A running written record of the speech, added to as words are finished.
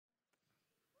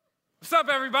What's up,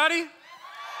 everybody?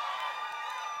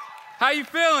 How you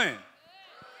feeling?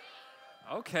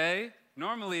 Okay.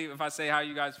 Normally, if I say how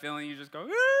you guys feeling, you just go,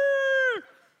 woo!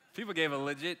 People gave a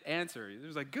legit answer. It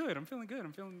was like, good, I'm feeling good,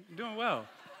 I'm doing well.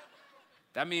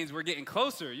 That means we're getting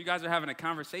closer. You guys are having a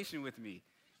conversation with me,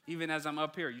 even as I'm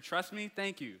up here. You trust me?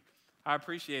 Thank you. I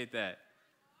appreciate that.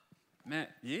 Man,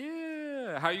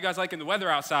 yeah. How you guys liking the weather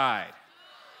outside?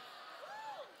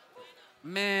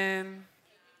 Man,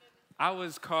 I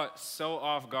was caught so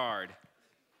off guard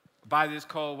by this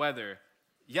cold weather.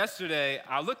 Yesterday,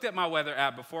 I looked at my weather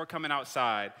app before coming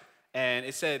outside, and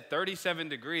it said 37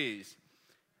 degrees.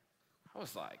 I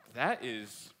was like, that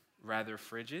is rather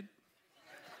frigid.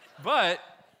 But,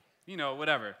 you know,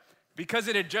 whatever. Because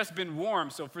it had just been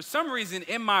warm, so for some reason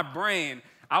in my brain,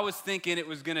 I was thinking it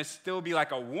was gonna still be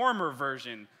like a warmer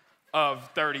version of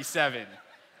 37.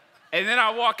 And then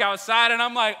I walk outside and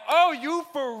I'm like, oh, you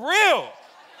for real?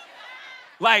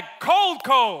 Like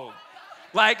cold.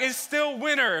 Like it's still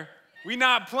winter. We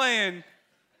not playing.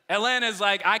 Atlanta's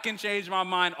like, I can change my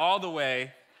mind all the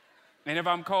way. And if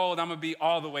I'm cold, I'm gonna be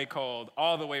all the way cold,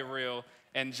 all the way real,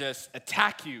 and just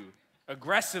attack you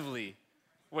aggressively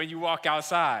when you walk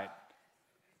outside.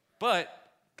 But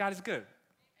God is good.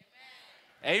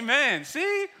 Amen.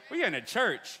 See, we in a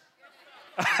church.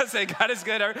 I say God is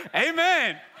good.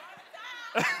 Amen.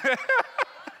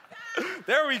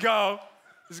 There we go.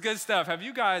 This is good stuff. Have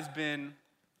you guys been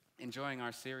enjoying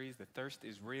our series, The Thirst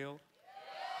is Real?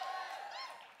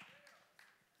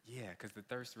 Yeah, because the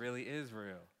thirst really is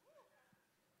real.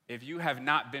 If you have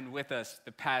not been with us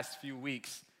the past few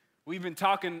weeks, we've been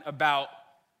talking about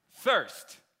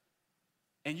thirst.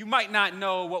 And you might not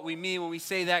know what we mean when we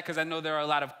say that, because I know there are a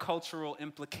lot of cultural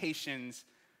implications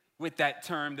with that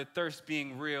term, the thirst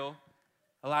being real.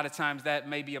 A lot of times that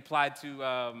may be applied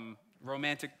to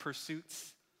romantic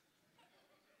pursuits.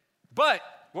 But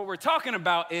what we're talking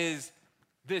about is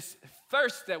this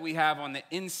thirst that we have on the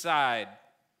inside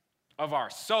of our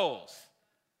souls.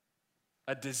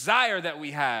 A desire that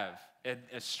we have,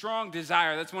 a strong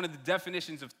desire. That's one of the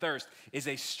definitions of thirst, is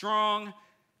a strong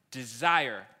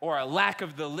desire or a lack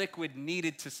of the liquid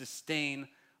needed to sustain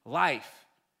life.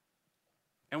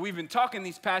 And we've been talking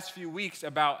these past few weeks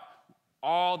about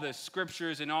all the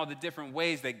scriptures and all the different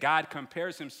ways that God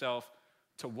compares himself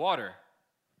to water.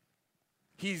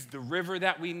 He's the river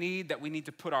that we need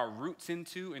to put our roots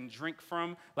into and drink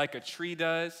from like a tree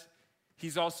does.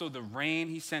 He's also the rain.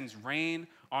 He sends rain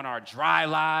on our dry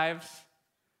lives.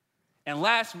 And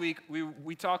last week,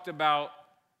 we talked about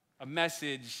a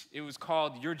message. It was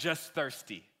called, You're Just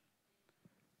Thirsty.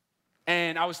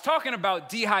 And I was talking about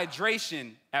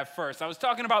dehydration at first. I was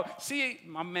talking about, see,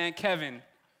 my man Kevin,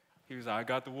 he was like, I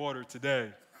got the water today.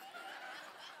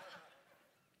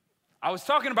 I was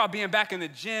talking about being back in the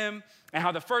gym and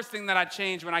how the first thing that I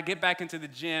change when I get back into the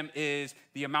gym is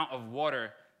the amount of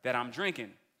water that I'm drinking.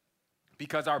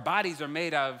 Because our bodies are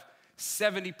made of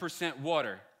 70%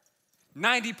 water.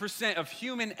 90% of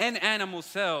human and animal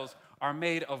cells are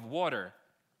made of water.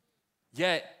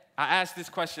 Yet, I asked this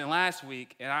question last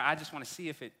week, and I just want to see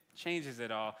if it changes at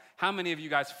all. How many of you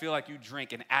guys feel like you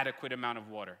drink an adequate amount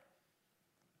of water?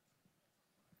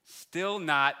 Still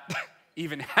not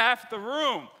even half the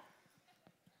room.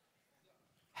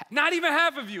 Not even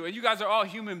half of you, and you guys are all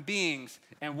human beings,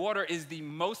 and water is the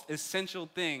most essential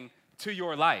thing to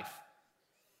your life.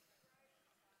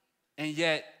 And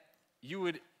yet, you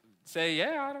would say,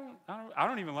 yeah, I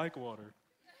don't even like water.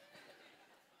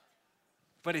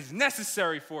 But it's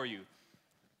necessary for you.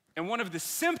 And one of the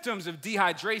symptoms of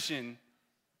dehydration,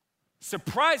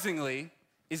 surprisingly,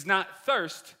 is not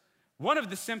thirst. One of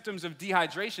the symptoms of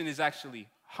dehydration is actually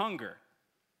hunger.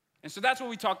 And so that's what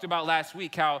we talked about last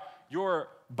week, how your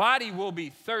body will be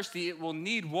thirsty, it will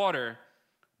need water,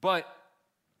 but,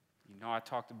 you know, I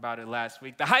talked about it last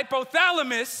week, the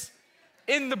hypothalamus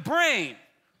in the brain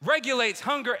regulates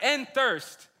hunger and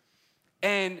thirst,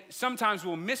 and sometimes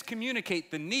will miscommunicate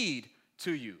the need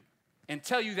to you and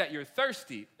tell you that you're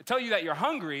thirsty, tell you that you're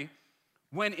hungry,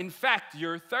 when in fact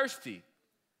you're thirsty.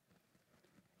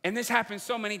 And this happens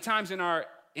so many times in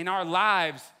our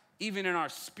lives, even in our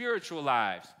spiritual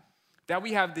lives, that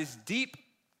we have this deep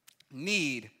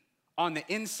need on the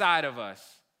inside of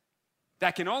us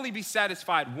that can only be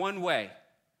satisfied one way.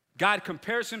 God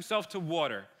compares himself to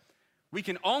water. We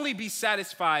can only be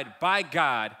satisfied by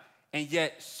God, and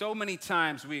yet so many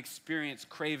times we experience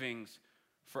cravings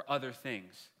for other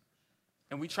things.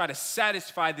 And we try to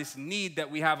satisfy this need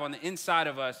that we have on the inside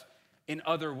of us in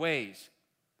other ways.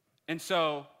 And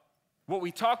so what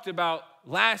we talked about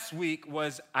last week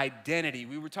was identity.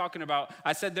 We were talking about,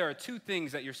 I said there are two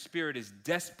things that your spirit is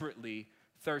desperately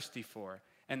thirsty for.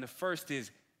 And the first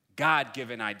is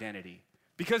God-given identity.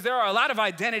 Because there are a lot of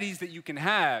identities that you can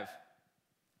have,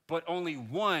 but only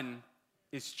one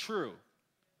is true,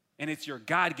 and it's your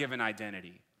God-given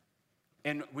identity.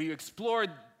 And we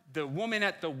explored the woman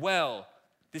at the well,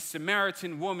 this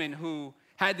Samaritan woman who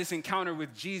had this encounter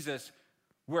with Jesus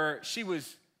where she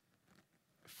was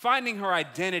finding her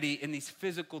identity in these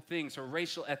physical things, her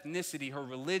racial ethnicity, her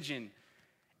religion,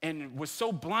 and was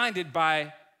so blinded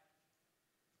by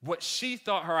what she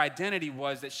thought her identity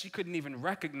was that she couldn't even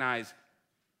recognize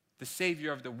the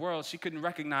Savior of the world. She couldn't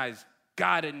recognize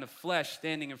God in the flesh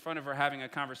standing in front of her having a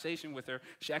conversation with her.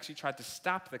 She actually tried to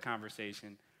stop the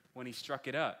conversation when he struck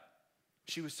it up.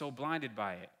 She was so blinded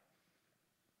by it.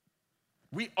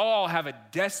 We all have a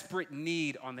desperate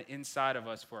need on the inside of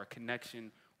us for a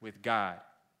connection with God.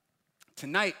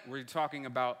 Tonight, we're talking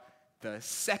about the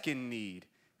second need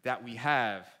that we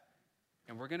have,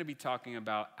 and we're going to be talking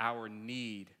about our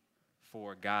need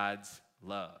for God's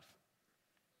love.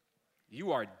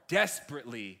 You are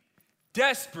desperately,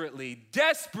 desperately,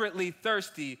 desperately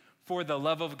thirsty for the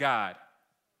love of God.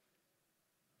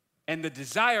 And the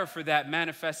desire for that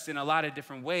manifests in a lot of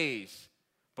different ways,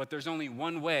 but there's only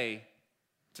one way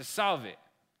to solve it.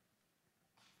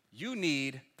 You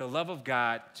need the love of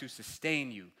God to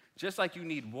sustain you. Just like you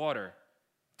need water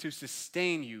to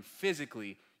sustain you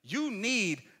physically, you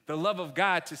need the love of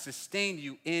God to sustain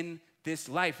you in this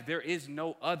life. There is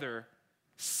no other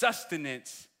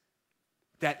sustenance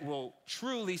that will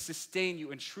truly sustain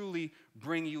you and truly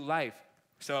bring you life.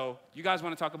 So, you guys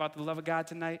want to talk about the love of God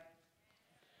tonight?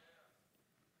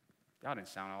 Y'all didn't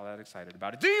sound all that excited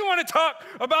about it. Do you want to talk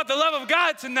about the love of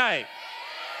God tonight?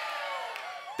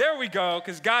 There we go,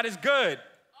 because God is good.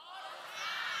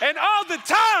 And all the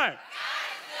time.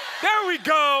 There we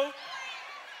go.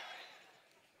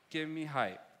 Give me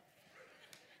hype.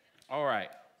 All right,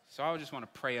 so I just want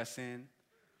to pray us in.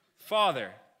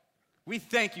 Father, we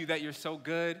thank you that you're so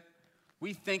good.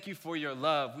 We thank you for your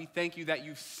love. We thank you that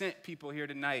you've sent people here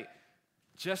tonight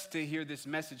just to hear this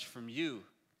message from you,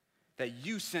 that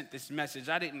you sent this message.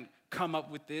 I didn't come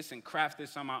up with this and craft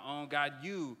this on my own. God,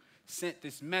 you sent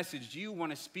this message. You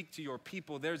want to speak to your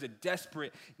people. There's a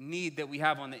desperate need that we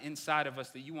have on the inside of us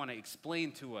that you want to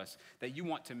explain to us, that you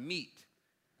want to meet.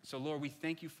 So, Lord, we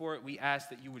thank you for it. We ask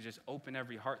that you would just open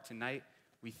every heart tonight.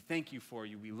 We thank you for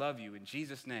you. We love you. In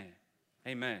Jesus' name,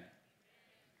 amen.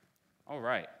 All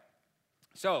right.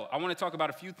 So, I want to talk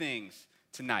about a few things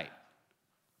tonight.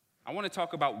 I want to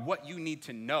talk about what you need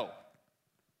to know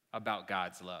about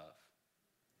God's love.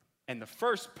 And the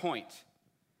first point,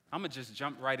 I'm going to just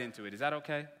jump right into it. Is that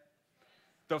okay?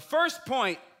 The first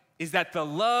point is that the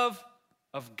love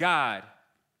of God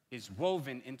is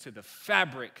woven into the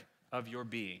fabric of your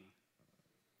being.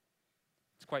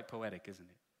 It's quite poetic, isn't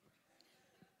it?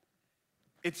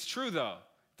 It's true, though.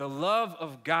 The love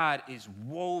of God is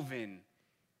woven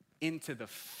into the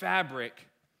fabric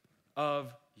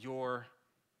of your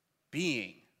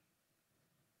being.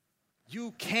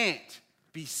 You can't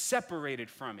be separated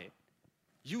from it.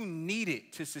 You need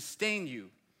it to sustain you.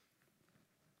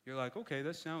 You're like, okay,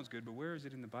 that sounds good, but where is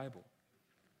it in the Bible?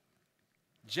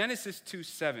 Genesis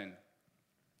 2:7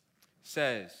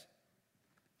 says,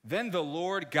 "Then the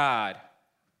Lord God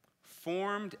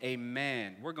formed a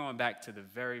man." We're going back to the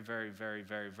very, very, very,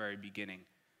 very, very beginning.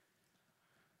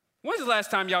 When's the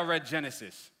last time y'all read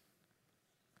Genesis?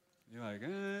 You're like,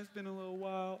 it's been a little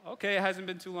while. Okay, it hasn't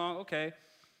been too long. Okay.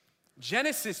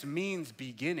 Genesis means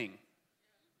beginning.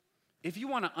 If you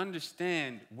want to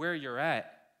understand where you're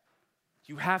at,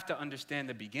 you have to understand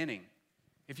the beginning.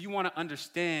 If you want to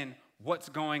understand what's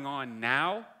going on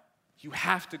now, you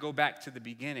have to go back to the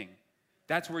beginning.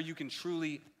 That's where you can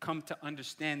truly come to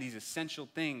understand these essential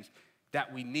things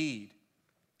that we need.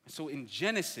 So in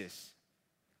Genesis,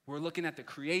 we're looking at the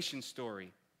creation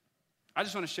story. I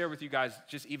just want to share with you guys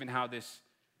just even how this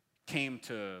came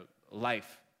to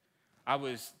life. I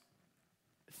was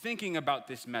thinking about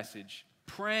this message,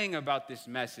 praying about this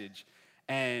message,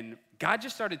 and God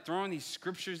just started throwing these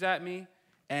scriptures at me,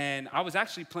 and I was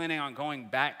actually planning on going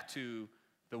back to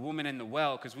the woman in the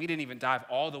well because we didn't even dive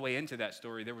all the way into that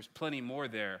story. There was plenty more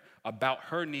there about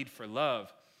her need for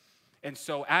love. And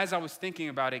so as I was thinking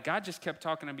about it, God just kept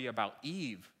talking to me about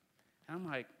Eve. And I'm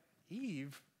like,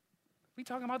 Eve? We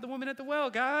talking about the woman at the well,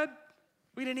 God?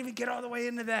 We didn't even get all the way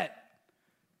into that.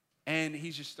 And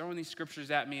he's just throwing these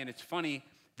scriptures at me, and it's funny.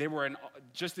 They were in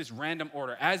just this random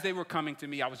order. As they were coming to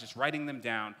me, I was just writing them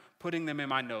down, putting them in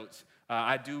my notes.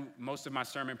 I do most of my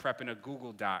sermon prep in a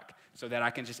Google Doc so that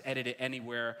I can just edit it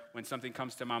anywhere. When something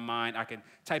comes to my mind, I can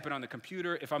type it on the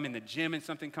computer. If I'm in the gym and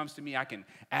something comes to me, I can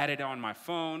add it on my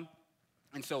phone.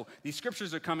 And so these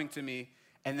scriptures are coming to me.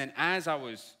 And then as I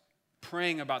was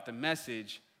praying about the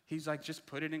message, he's like, just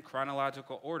put it in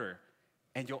chronological order,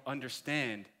 and you'll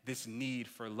understand this need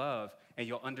for love, and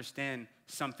you'll understand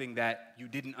something that you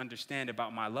didn't understand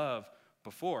about my love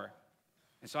before.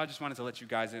 And so I just wanted to let you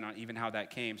guys in on even how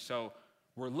that came. So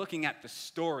we're looking at the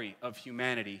story of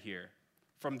humanity here,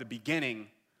 from the beginning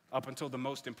up until the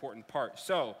most important part.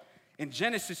 So in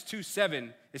Genesis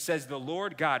 2:7, it says, the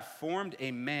Lord God formed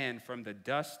a man from the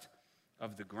dust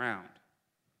of the ground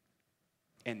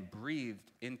and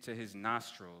breathed into his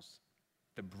nostrils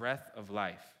the breath of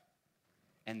life,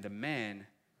 and the man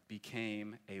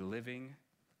became a living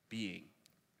being.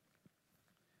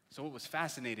 So what was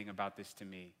fascinating about this to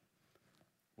me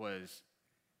was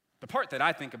the part that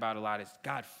I think about a lot is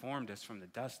God formed us from the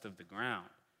dust of the ground.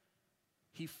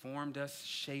 He formed us,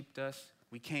 shaped us.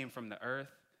 We came from the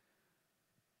earth.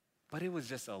 But it was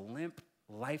just a limp,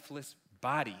 lifeless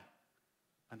body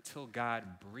until God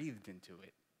breathed into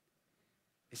it.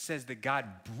 It says that God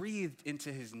breathed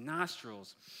into his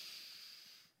nostrils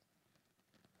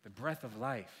the breath of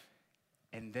life,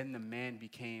 and then the man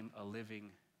became a living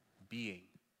being.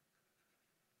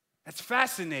 That's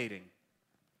fascinating.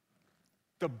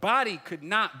 The body could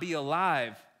not be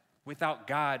alive without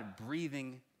God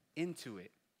breathing into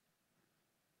it.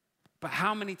 But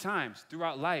how many times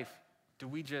throughout life do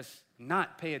we just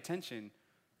not pay attention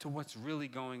to what's really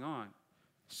going on?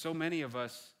 So many of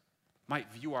us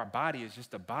might view our body as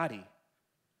just a body.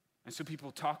 And so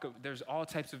people there's all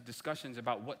types of discussions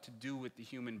about what to do with the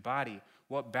human body,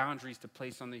 what boundaries to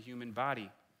place on the human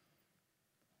body.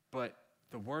 But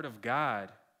the Word of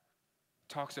God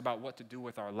talks about what to do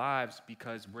with our lives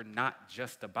because we're not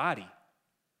just a body.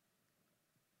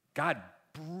 God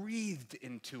breathed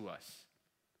into us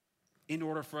in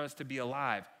order for us to be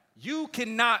alive. You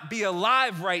cannot be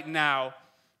alive right now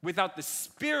without the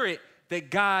Spirit that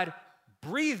God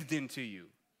breathed into you.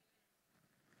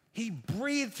 He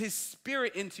breathed his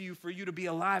Spirit into you for you to be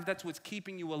alive. That's what's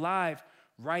keeping you alive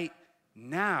right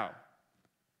now.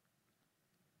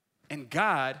 And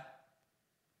God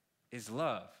is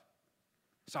love.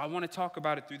 So I want to talk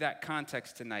about it through that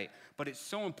context tonight. But it's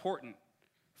so important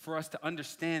for us to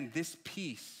understand this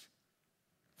piece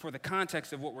for the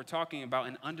context of what we're talking about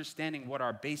and understanding what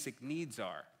our basic needs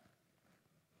are.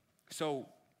 So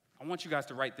I want you guys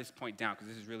to write this point down because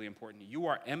this is really important. You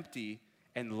are empty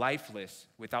and lifeless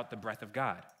without the breath of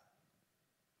God.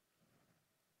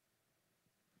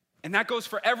 And that goes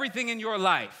for everything in your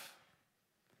life.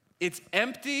 It's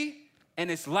empty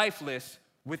and it's lifeless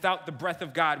without the breath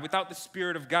of God, without the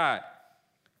Spirit of God.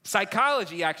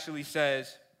 Psychology actually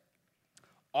says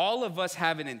all of us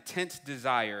have an intense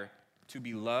desire to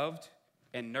be loved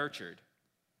and nurtured.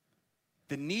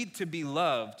 The need to be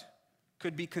loved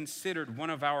could be considered one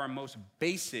of our most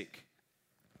basic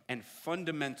and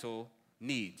fundamental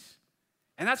needs.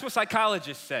 And that's what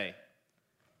psychologists say.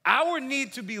 Our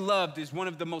need to be loved is one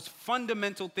of the most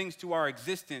fundamental things to our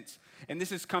existence. And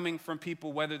this is coming from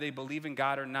people whether they believe in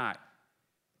God or not.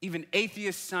 Even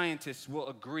atheist scientists will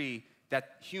agree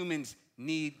that humans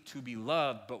need to be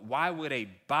loved, but why would a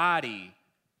body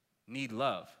need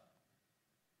love?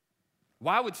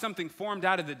 Why would something formed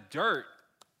out of the dirt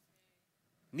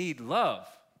need love?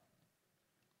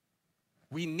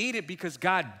 We need it because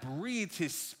God breathed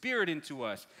his Spirit into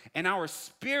us, and our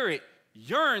spirit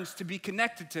yearns to be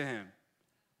connected to him.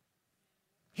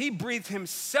 He breathed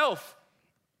himself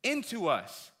into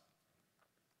us.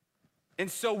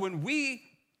 And so when we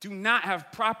do not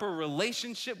have proper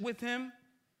relationship with him,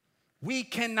 we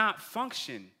cannot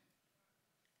function.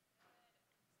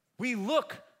 We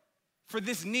look for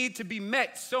this need to be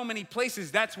met so many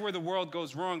places. That's where the world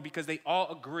goes wrong because they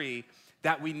all agree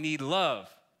that we need love.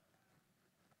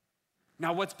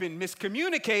 Now, what's been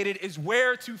miscommunicated is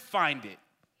where to find it.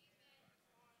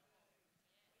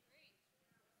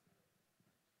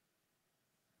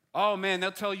 Oh man,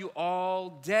 they'll tell you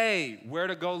all day where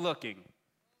to go looking.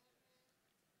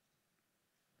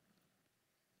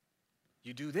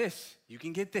 You do this, you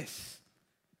can get this.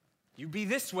 You be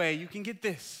this way, you can get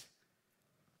this.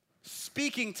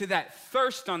 Speaking to that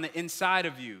thirst on the inside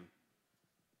of you,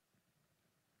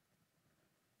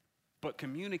 but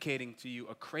communicating to you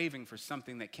a craving for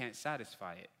something that can't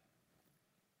satisfy it.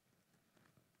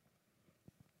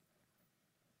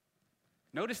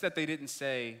 Notice that they didn't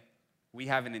say, we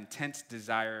have an intense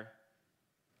desire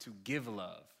to give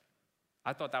love.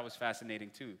 I thought that was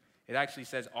fascinating too. It actually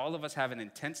says all of us have an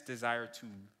intense desire to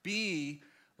be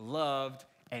loved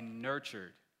and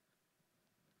nurtured.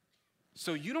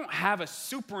 So you don't have a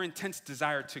super intense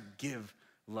desire to give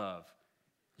love.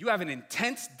 You have an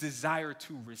intense desire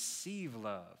to receive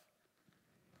love.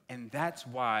 And that's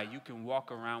why you can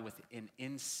walk around with an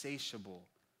insatiable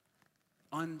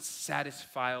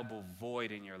unsatisfiable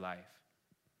void in your life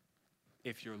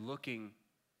if you're looking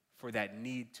for that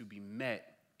need to be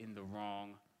met in the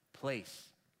wrong place.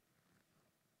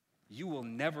 You will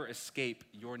never escape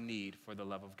your need for the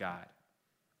love of God.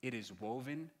 It is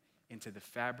woven into the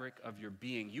fabric of your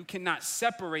being. You cannot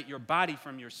separate your body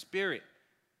from your spirit.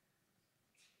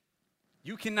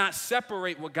 You cannot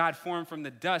separate what God formed from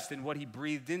the dust and what he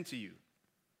breathed into you.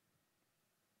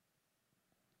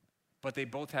 But they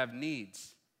both have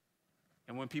needs.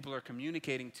 And when people are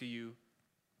communicating to you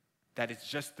that it's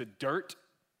just the dirt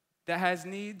that has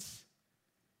needs,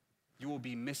 you will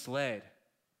be misled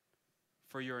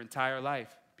for your entire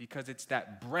life, because it's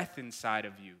that breath inside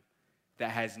of you that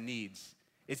has needs.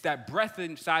 It's that breath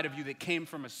inside of you that came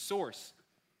from a source.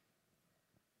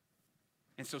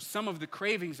 And so some of the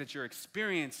cravings that you're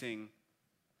experiencing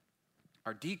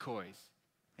are decoys.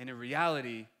 And in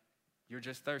reality, you're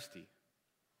just thirsty.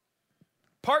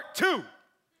 Part 2.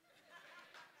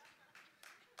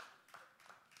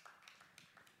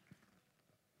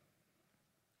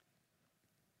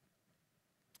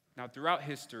 Now, throughout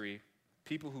history,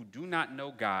 people who do not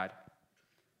know God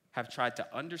have tried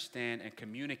to understand and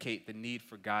communicate the need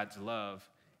for God's love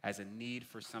as a need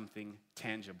for something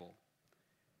tangible.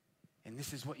 And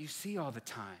this is what you see all the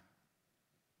time.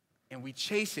 And we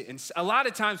chase it. And a lot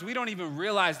of times we don't even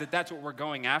realize that that's what we're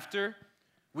going after.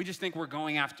 We just think we're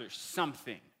going after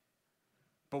something.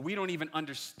 But we don't even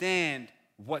understand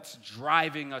what's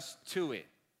driving us to it.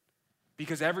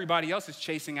 Because everybody else is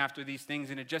chasing after these things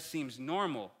and it just seems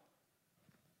normal.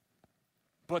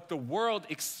 But the world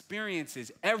experiences,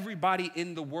 everybody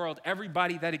in the world,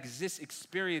 everybody that exists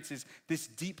experiences this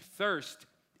deep thirst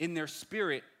in their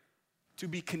spirit to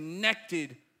be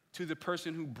connected to the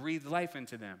person who breathed life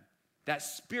into them. That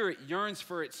spirit yearns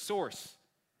for its source.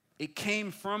 It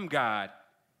came from God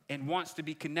and wants to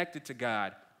be connected to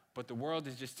God. But the world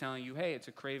is just telling you, hey, it's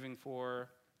a craving for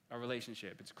a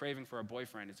relationship. It's a craving for a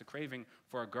boyfriend. It's a craving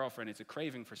for a girlfriend. It's a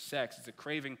craving for sex. It's a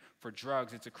craving for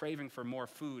drugs. It's a craving for more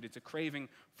food. It's a craving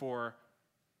for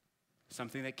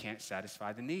something that can't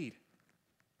satisfy the need.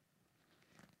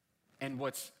 And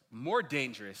what's more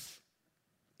dangerous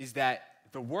is that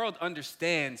the world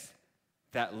understands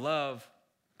that love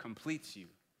completes you.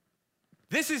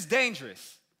 This is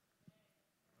dangerous.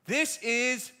 This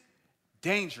is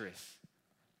dangerous.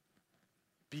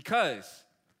 Because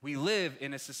we live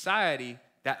in a society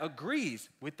that agrees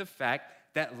with the fact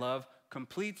that love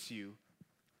completes you,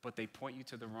 but they point you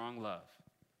to the wrong love.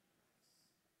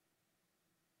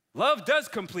 Love does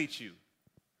complete you,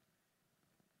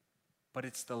 but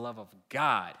it's the love of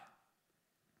God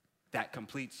that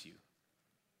completes you.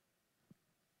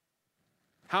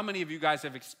 How many of you guys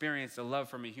have experienced a love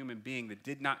from a human being that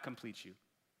did not complete you?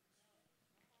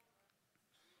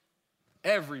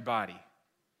 Everybody.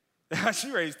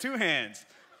 She raised 2 hands.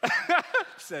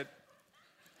 Said,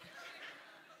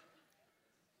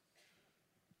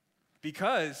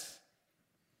 because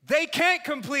they can't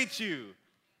complete you.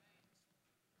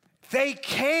 They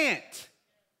can't.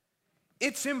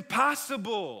 It's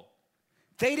impossible.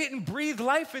 They didn't breathe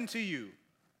life into you.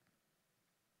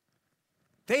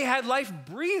 They had life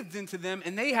breathed into them,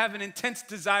 and they have an intense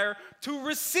desire to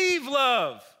receive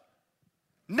love,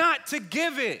 not to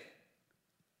give it.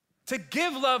 To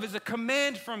give love is a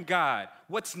command from God.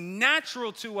 What's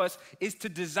natural to us is to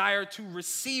desire to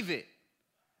receive it.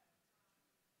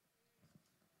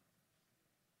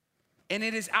 And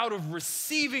it is out of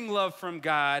receiving love from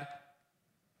God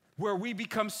where we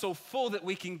become so full that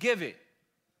we can give it.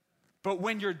 But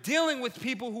when you're dealing with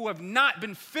people who have not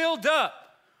been filled up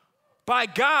by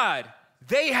God,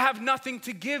 they have nothing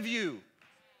to give you.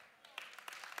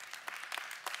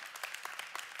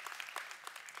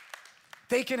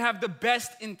 They can have the best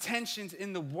intentions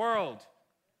in the world.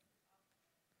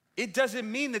 It doesn't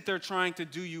mean that they're trying to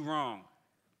do you wrong,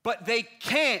 but they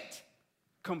can't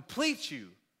complete you.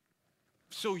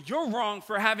 So you're wrong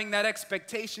for having that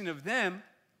expectation of them.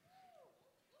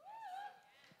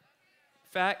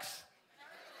 Facts.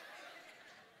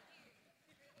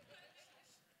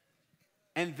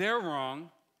 And they're wrong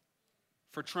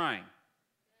for trying.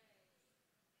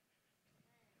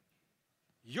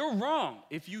 You're wrong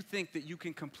if you think that you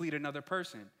can complete another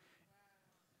person.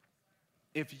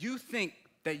 If you think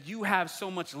that you have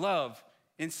so much love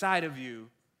inside of you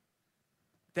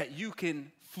that you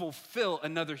can fulfill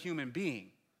another human being,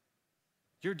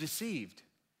 you're deceived.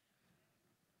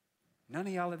 None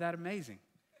of y'all are that amazing.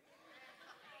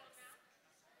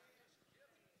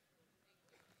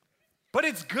 But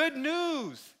it's good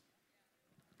news.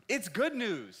 It's good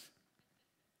news.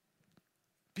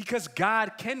 Because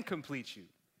God can complete you.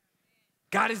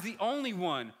 God is the only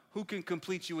one who can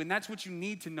complete you. And that's what you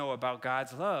need to know about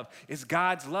God's love, is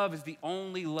God's love is the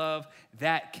only love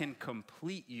that can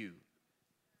complete you.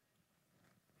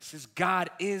 It says God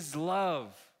is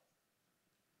love.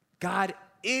 God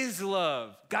is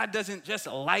love. God doesn't just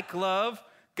like love.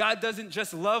 God doesn't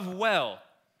just love well.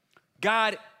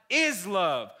 God is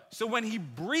love. So when he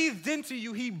breathed into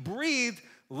you, he breathed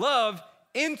love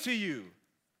into you.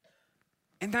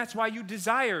 And that's why you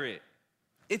desire it.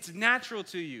 It's natural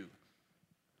to you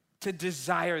to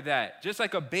desire that. Just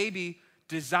like a baby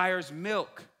desires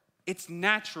milk, it's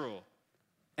natural.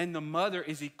 And the mother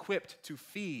is equipped to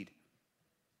feed.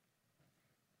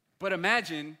 But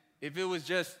imagine if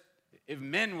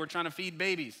men were trying to feed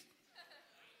babies.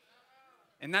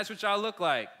 And that's what y'all look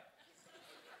like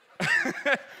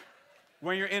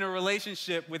when you're in a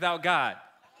relationship without God.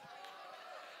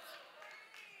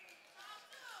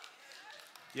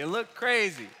 You look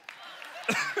crazy.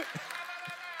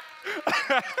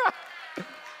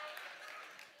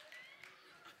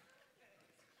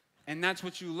 And that's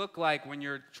what you look like when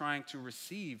you're trying to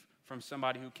receive from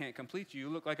somebody who can't complete you. You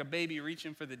look like a baby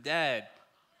reaching for the dad.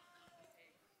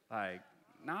 Like,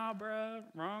 nah, bruh,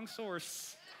 wrong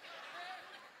source.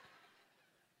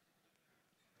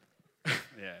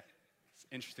 Yeah, it's an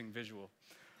interesting visual.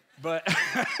 But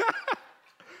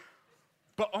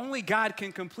only God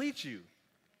can complete you.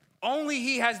 Only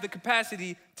he has the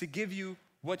capacity to give you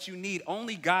what you need.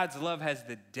 Only God's love has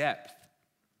the depth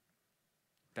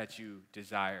that you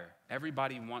desire.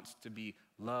 Everybody wants to be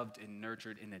loved and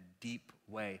nurtured in a deep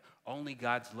way. Only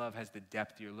God's love has the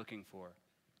depth you're looking for.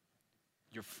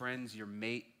 Your friends, your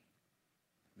mate.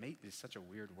 Mate is such a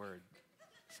weird word.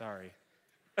 Sorry.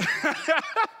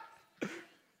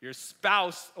 Your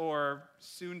spouse or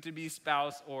soon-to-be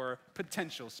spouse or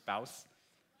potential spouse.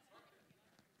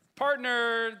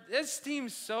 Partner, this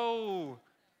seems so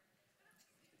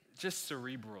just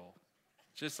cerebral.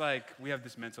 Just like we have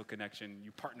this mental connection,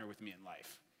 you partner with me in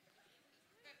life.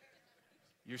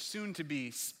 Your soon-to-be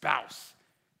spouse.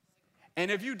 And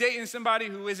if you're dating somebody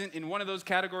who isn't in one of those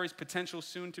categories, potential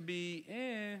soon-to-be,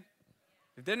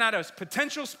 if they're not a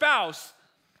potential spouse,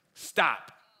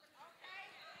 stop.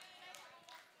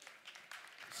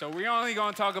 So we're only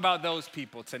going to talk about those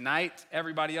people tonight.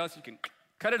 Everybody else, you can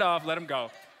cut it off, let them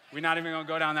go. We're not even going to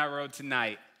go down that road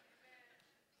tonight.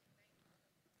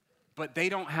 But they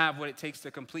don't have what it takes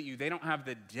to complete you. They don't have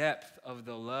the depth of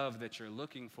the love that you're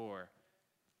looking for.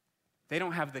 They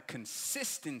don't have the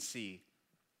consistency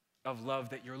of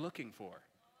love that you're looking for.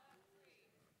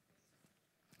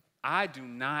 I do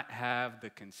not have the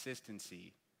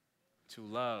consistency to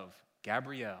love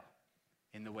Gabrielle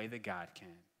in the way that God can.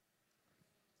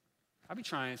 I be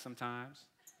trying sometimes.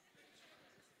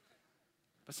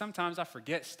 But sometimes I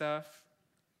forget stuff.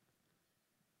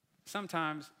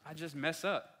 Sometimes I just mess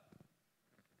up.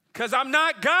 Because I'm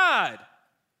not God.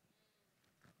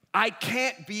 I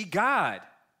can't be God.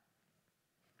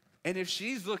 And if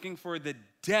she's looking for the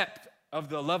depth of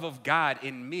the love of God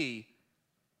in me,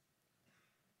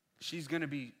 she's going to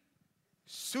be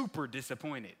super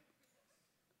disappointed.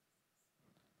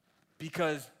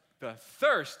 Because the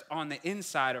thirst on the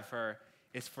inside of her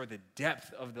is for the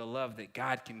depth of the love that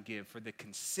God can give, for the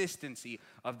consistency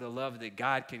of the love that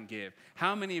God can give.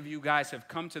 How many of you guys have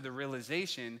come to the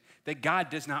realization that God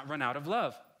does not run out of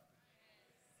love?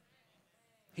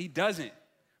 He doesn't.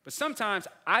 But sometimes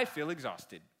I feel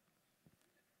exhausted.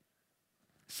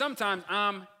 Sometimes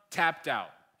I'm tapped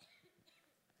out.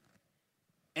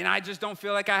 And I just don't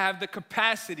feel like I have the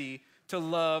capacity to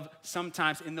love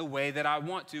sometimes in the way that I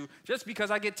want to, just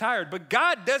because I get tired. But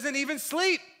God doesn't even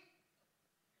sleep.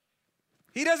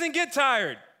 He doesn't get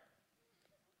tired.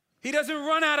 He doesn't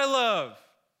run out of love.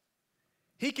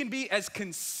 He can be as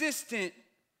consistent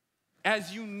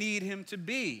as you need him to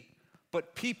be,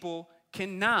 but people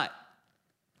cannot.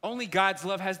 Only God's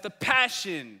love has the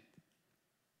passion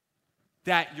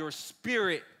that your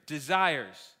spirit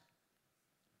desires.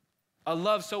 A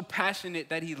love so passionate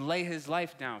that he lay his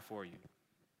life down for you.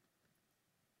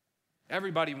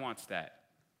 Everybody wants that.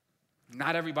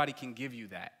 Not everybody can give you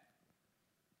that.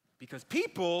 Because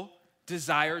people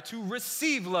desire to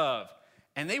receive love,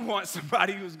 and they want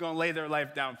somebody who's going to lay their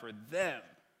life down for them.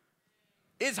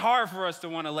 It's hard for us to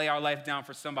want to lay our life down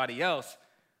for somebody else.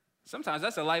 Sometimes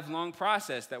that's a lifelong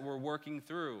process that we're working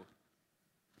through,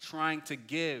 trying to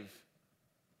give.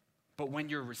 But when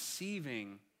you're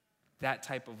receiving that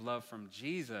type of love from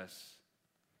Jesus,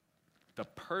 the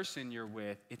person you're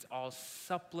with, it's all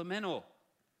supplemental.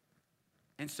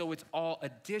 And so it's all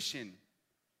addition.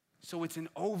 So it's an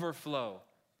overflow.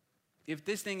 If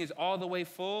this thing is all the way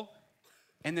full,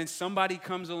 and then somebody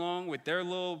comes along with their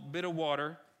little bit of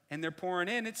water, and they're pouring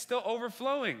in, it's still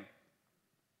overflowing.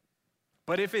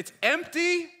 But if it's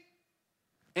empty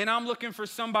and I'm looking for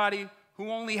somebody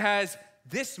who only has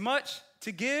this much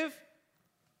to give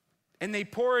and they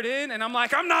pour it in and I'm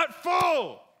like, I'm not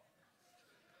full.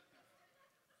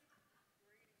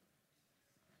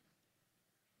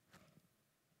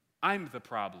 I'm the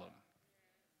problem.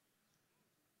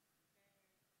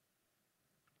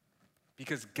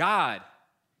 Because God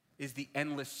is the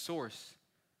endless source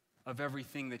of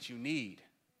everything that you need.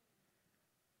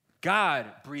 God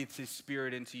breathed his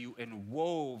spirit into you and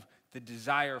wove the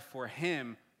desire for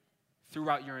him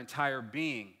throughout your entire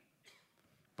being.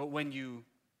 But when you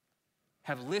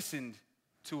have listened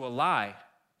to a lie,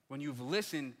 when you've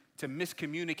listened to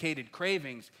miscommunicated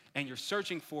cravings and you're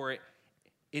searching for it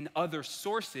in other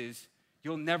sources,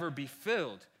 you'll never be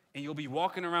filled. And you'll be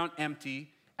walking around empty,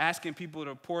 asking people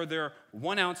to pour their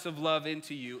 1 ounce of love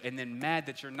into you, and then mad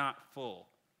that you're not full.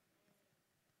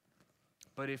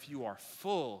 But if you are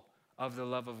full of the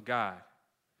love of God,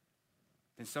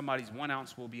 then somebody's 1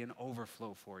 ounce will be an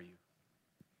overflow for you.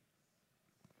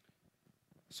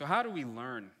 So how do we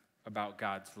learn about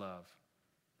God's love?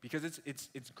 Because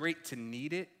it's great to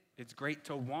need it, it's great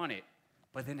to want it,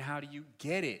 but then how do you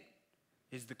get it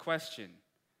is the question.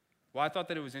 Well, I thought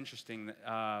that it was interesting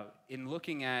that, in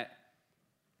looking at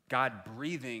God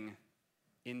breathing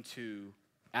into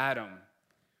Adam,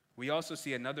 we also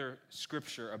see another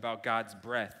scripture about God's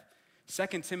breath.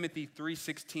 2 Timothy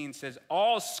 3:16 says,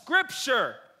 all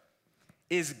scripture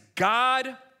is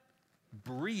God-breathed.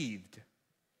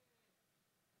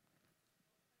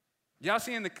 Y'all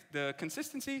seeing the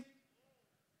consistency?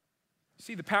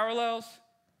 See the parallels?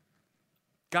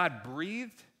 God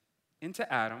breathed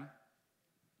into Adam,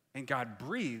 and God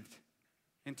breathed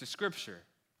into Scripture.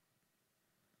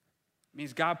 It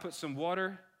means God put some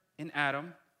water in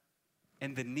Adam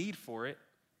and the need for it,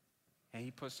 and he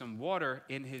put some water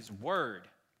in his word.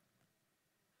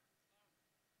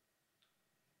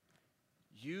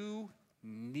 You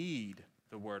need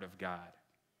the word of God.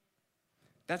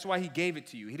 That's why he gave it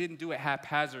to you. He didn't do it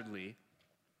haphazardly.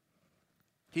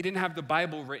 He didn't have the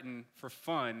Bible written for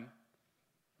fun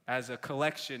as a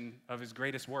collection of his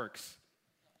greatest works.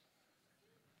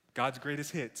 God's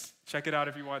greatest hits. Check it out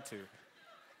if you want to.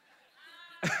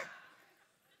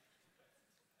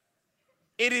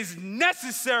 It is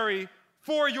necessary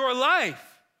for your life.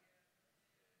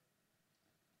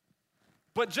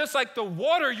 But just like the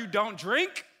water you don't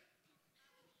drink,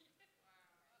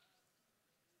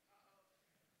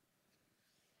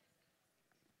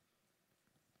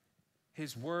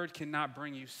 his word cannot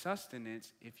bring you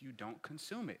sustenance if you don't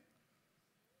consume it.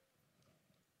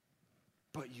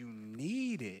 But you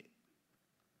need it.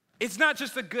 It's not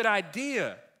just a good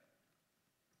idea.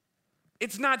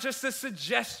 It's not just a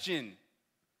suggestion.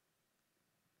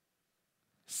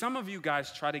 Some of you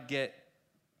guys try to get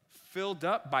filled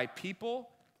up by people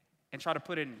and try to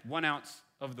put in 1 ounce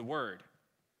of the word.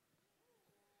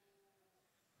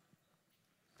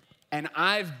 And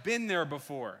I've been there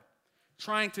before,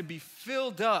 trying to be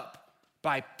filled up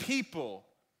by people,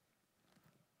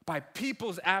 by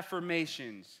people's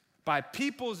affirmations, by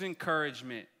people's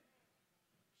encouragement,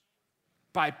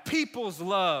 by people's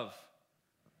love.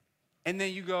 And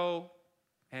then you go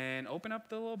and open up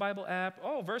the little Bible app.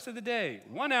 Oh, verse of the day,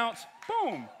 1 ounce,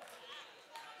 boom.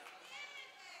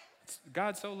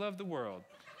 God so loved the world.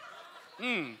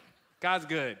 God's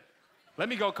good. Let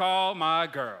me go call my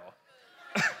girl.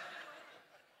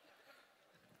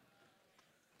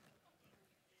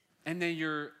 And then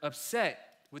you're upset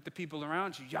with the people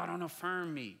around you. Y'all don't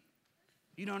affirm me.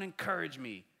 You don't encourage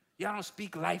me. Y'all don't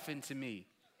speak life into me.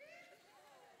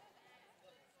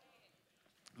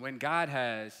 When God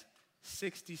has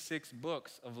 66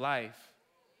 books of life,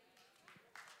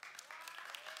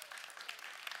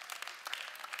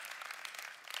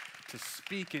 to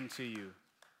speak into you,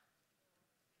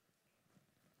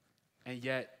 and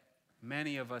yet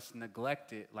many of us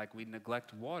neglect it like we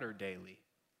neglect water daily.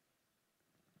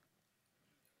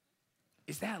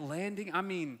 Is that landing? I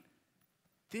mean,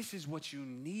 this is what you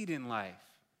need in life.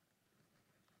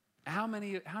 How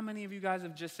many of you guys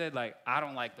have just said, like, I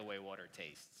don't like the way water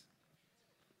tastes?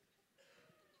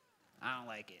 I don't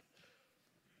like it.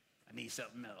 I need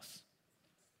something else.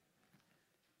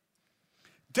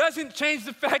 Doesn't change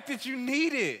the fact that you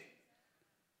need it.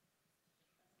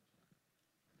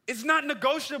 It's not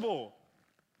negotiable.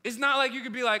 It's not like you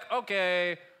could be like,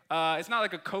 okay, it's not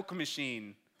like a Coke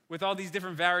machine with all these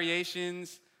different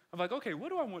variations of like, okay, what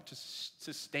do I want to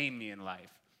sustain me in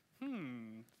life?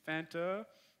 Fanta,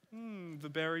 the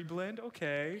berry blend,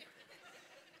 okay.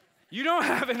 You don't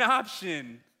have an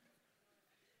option.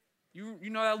 You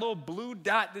know that little blue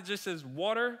dot that just says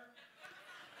water?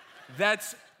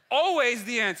 That's always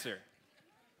the answer.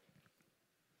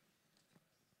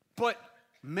 But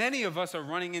many of us are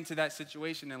running into that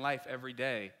situation in life every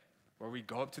day where we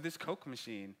go up to this Coke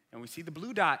machine and we see the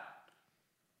blue dot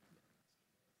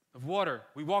of water.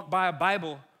 We walk by a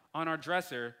Bible on our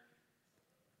dresser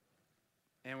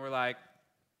and we're like,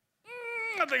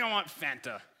 I think I want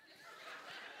Fanta.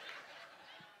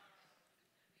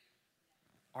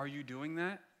 Are you doing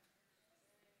that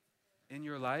in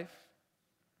your life?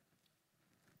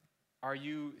 Are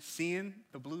you seeing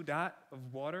the blue dot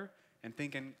of water and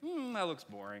thinking, that looks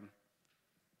boring?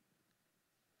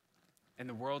 And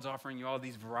the world's offering you all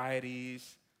these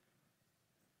varieties: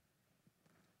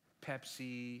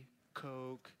 Pepsi,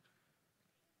 Coke,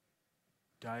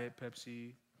 Diet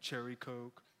Pepsi, Cherry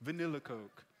Coke, Vanilla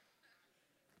Coke.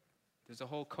 There's a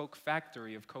whole Coke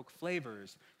factory of Coke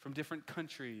flavors from different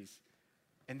countries.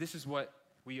 And this is what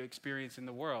we experience in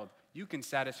the world. You can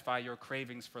satisfy your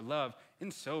cravings for love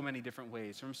in so many different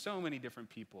ways, from so many different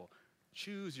people.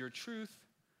 Choose your truth,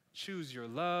 choose your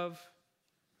love,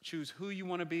 choose who you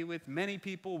want to be with. Many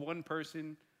people, one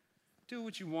person. Do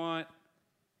what you want.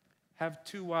 Have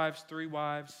 2 wives, 3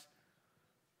 wives.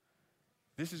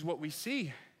 This is what we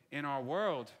see in our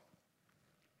world.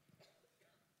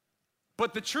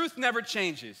 But the truth never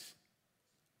changes.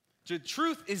 The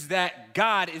truth is that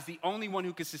God is the only one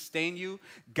who can sustain you.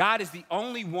 God is the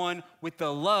only one with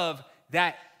the love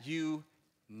that you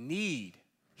need.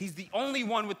 He's the only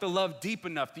one with the love deep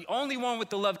enough, the only one with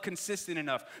the love consistent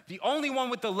enough, the only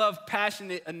one with the love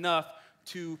passionate enough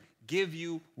to give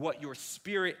you what your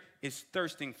spirit is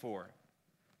thirsting for.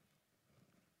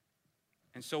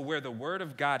 And so where the word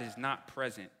of God is not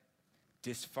present,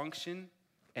 dysfunction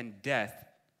and death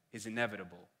is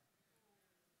inevitable.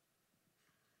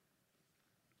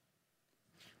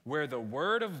 Where the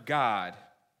word of God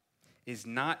is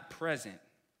not present,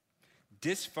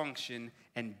 dysfunction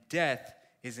and death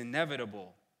is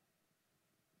inevitable.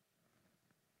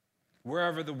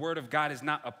 Wherever the word of God is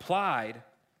not applied,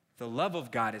 the love of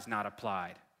God is not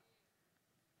applied.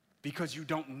 Because you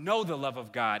don't know the love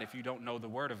of God if you don't know the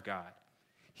word of God.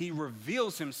 He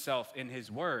reveals himself in his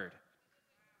word.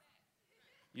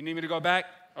 You need me to go back?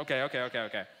 Okay. All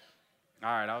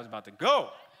right, I was about to go.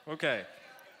 Okay.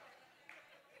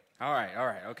 All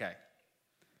right, okay.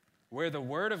 Where the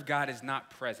word of God is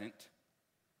not present,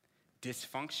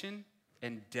 dysfunction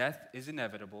and death is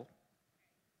inevitable.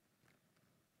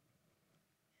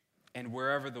 And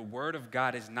wherever the word of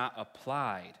God is not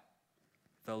applied,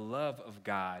 the love of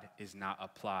God is not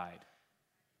applied.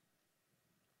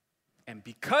 And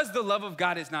because the love of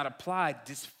God is not applied,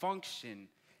 dysfunction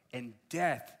and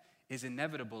death is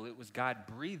inevitable. It was God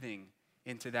breathing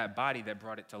into that body that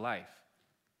brought it to life.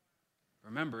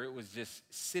 Remember, it was just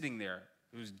sitting there.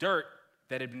 It was dirt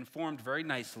that had been formed very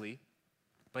nicely,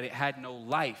 but it had no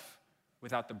life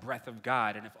without the breath of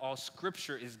God. And if all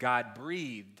scripture is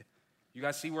God-breathed, you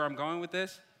guys see where I'm going with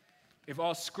this? If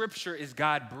all scripture is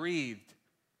God-breathed,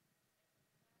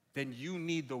 then you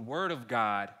need the word of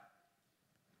God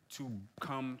to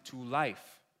come to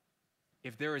life.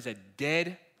 If there is a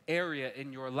dead area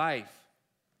in your life,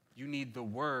 you need the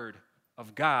word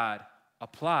of God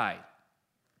applied.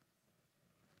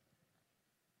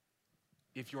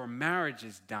 If your marriage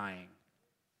is dying,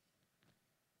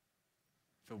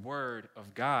 the word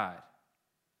of God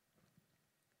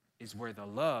is where the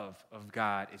love of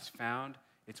God is found.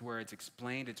 It's where it's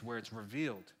explained. It's where it's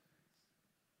revealed.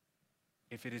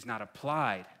 If it is not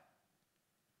applied,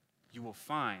 you will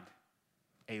find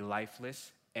a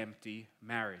lifeless, empty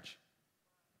marriage.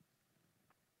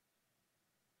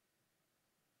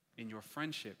 In your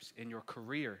friendships, in your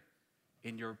career,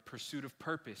 in your pursuit of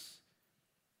purpose,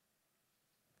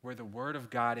 where the word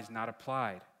of God is not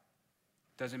applied.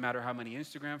 Doesn't matter how many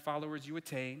Instagram followers you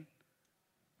attain.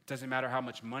 Doesn't matter how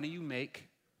much money you make.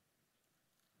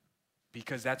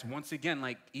 Because that's once again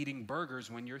like eating burgers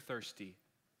when you're thirsty.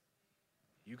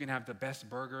 You can have the best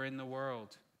burger in the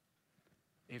world.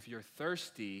 If you're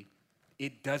thirsty,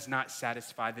 it does not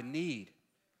satisfy the need.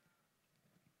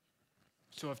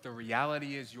 So if the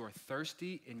reality is you're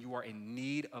thirsty and you are in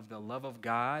need of the love of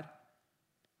God,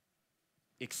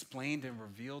 explained and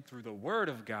revealed through the word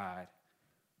of God,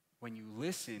 when you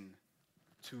listen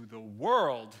to the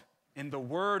world and the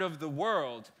word of the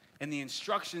world and the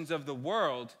instructions of the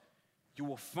world, you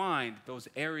will find those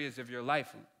areas of your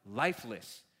life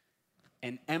lifeless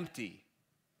and empty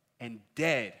and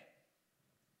dead,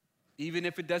 even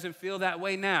if it doesn't feel that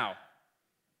way now.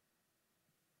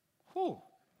 Whew.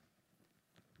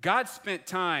 God spent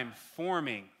time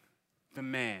forming the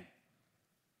man.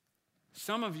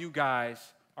 Some of you guys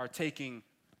are taking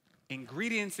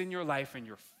ingredients in your life and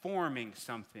you're forming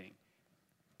something,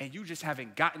 and you just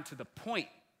haven't gotten to the point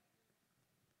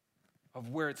of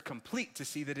where it's complete to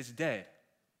see that it's dead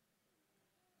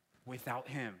without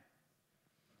him.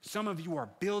 Some of you are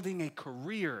building a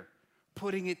career,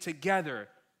 putting it together,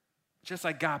 just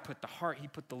like God put the heart, he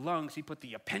put the lungs, he put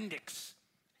the appendix,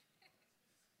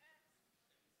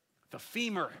 the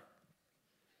femur.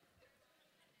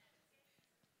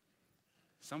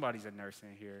 Somebody's a nurse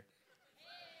in here.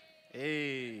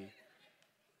 Hey.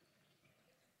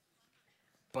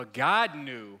 But God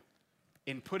knew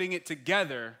in putting it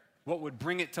together, what would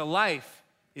bring it to life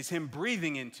is him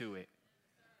breathing into it.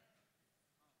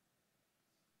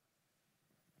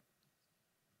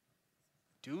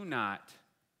 Do not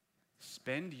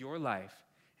spend your life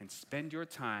and spend your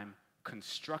time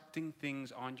constructing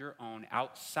things on your own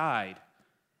outside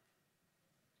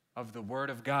of the Word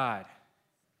of God,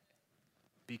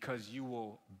 because you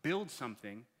will build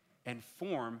something and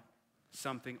form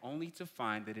something only to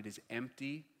find that it is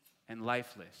empty and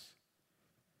lifeless.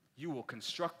 You will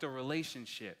construct a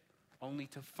relationship only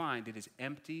to find it is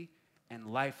empty and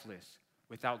lifeless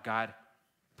without God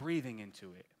breathing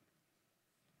into it.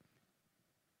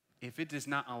 If it does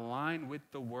not align with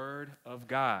the Word of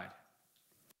God,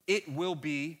 it will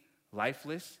be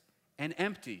lifeless and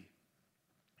empty.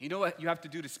 You know what you have to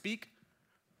do to speak?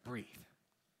 Breathe.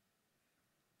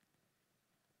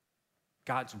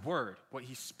 God's word, what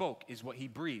he spoke, is what he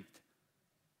breathed.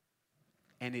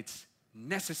 And it's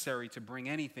necessary to bring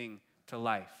anything to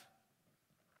life.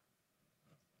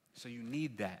 So you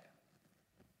need that.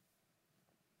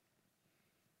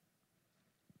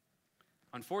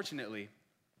 Unfortunately,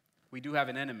 we do have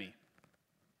an enemy.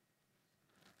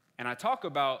 And I talk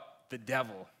about the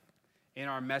devil in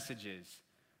our messages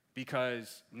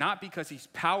not because he's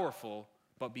powerful,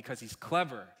 but because he's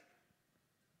clever.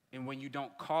 And when you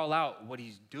don't call out what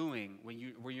he's doing, when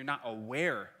you're not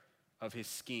aware of his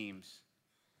schemes,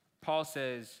 Paul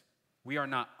says we are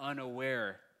not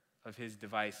unaware of his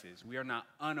devices. We are not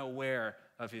unaware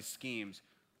of his schemes.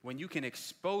 When you can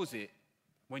expose it,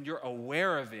 when you're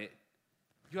aware of it,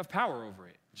 you have power over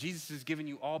it. Jesus has given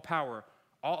you all power,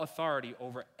 all authority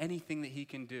over anything that he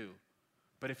can do.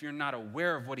 But if you're not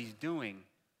aware of what he's doing,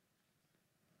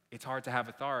 it's hard to have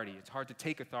authority. It's hard to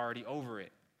take authority over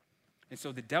it. And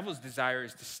so the devil's desire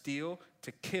is to steal,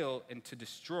 to kill, and to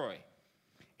destroy.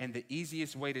 And the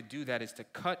easiest way to do that is to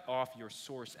cut off your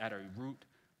source at a root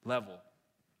level.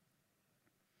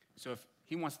 So if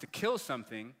he wants to kill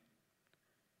something,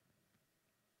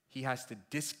 he has to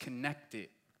disconnect it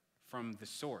from the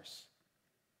source.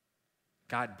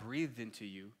 God breathed into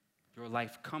you. Your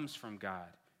life comes from God.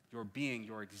 Your being,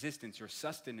 your existence, your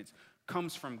sustenance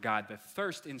comes from God. The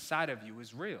thirst inside of you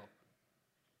is real.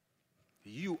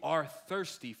 You are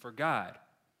thirsty for God.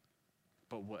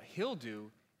 But what he'll do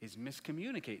is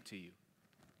miscommunicate to you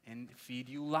and feed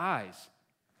you lies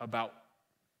about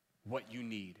what you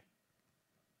need.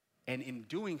 And in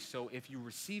doing so, if you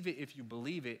receive it, if you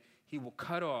believe it, he will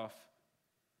cut off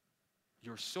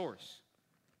your source.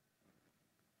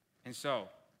 And so,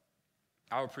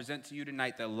 I will present to you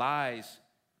tonight the lies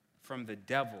from the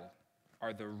devil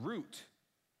are the root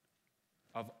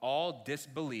of all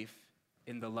disbelief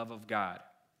in the love of God.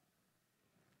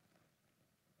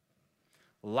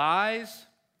 Lies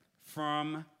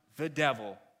from the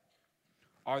devil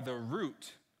are the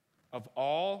root of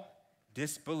all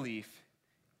disbelief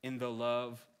in the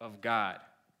love of God.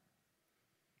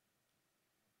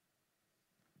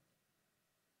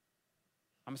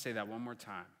 I'm going to say that one more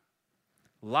time.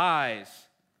 Lies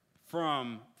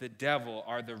from the devil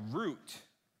are the root.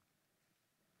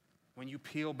 When you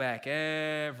peel back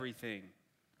everything,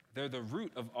 they're the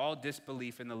root of all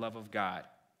disbelief in the love of God.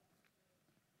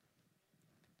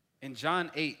 In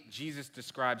John 8, Jesus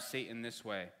describes Satan this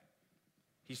way.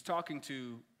 He's talking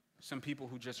to some people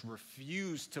who just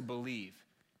refuse to believe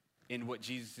in what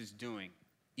Jesus is doing,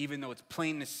 even though it's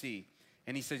plain to see.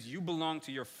 And he says, you belong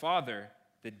to your father,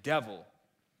 the devil,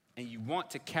 and you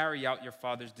want to carry out your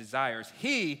father's desires.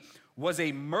 He was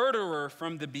a murderer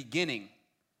from the beginning,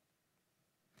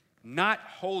 not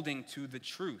holding to the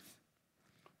truth.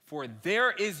 For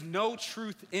there is no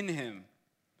truth in him.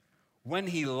 When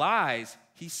he lies,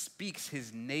 he speaks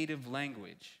his native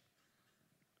language.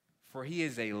 For he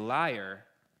is a liar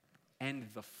and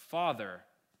the father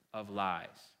of lies.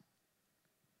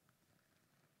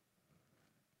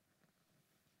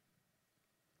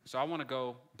 So I want to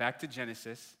go back to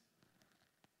Genesis,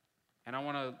 and I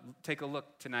want to take a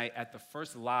look tonight at the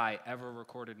first lie ever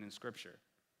recorded in Scripture.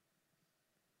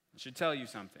 It should tell you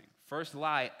something. First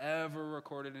lie ever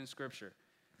recorded in Scripture.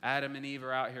 Adam and Eve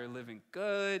are out here living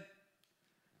good.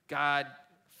 God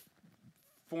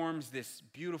forms this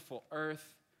beautiful earth,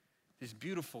 this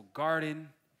beautiful garden.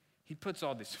 He puts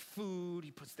all this food,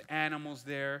 he puts the animals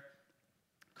there,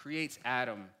 creates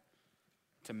Adam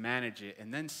to manage it,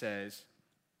 and then says,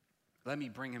 let me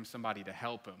bring him somebody to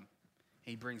help him.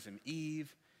 He brings him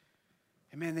Eve,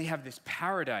 and man, they have this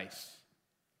paradise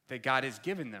that God has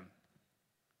given them.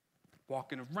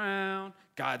 Walking around,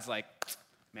 God's like,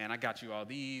 man, I got you all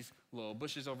these little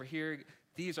bushes over here.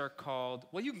 These are called,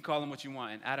 well, you can call them what you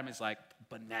want. And Adam is like,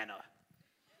 banana.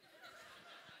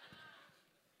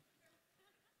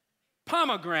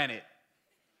 Pomegranate.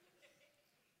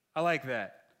 I like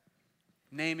that.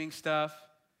 Naming stuff.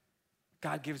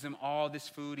 God gives them all this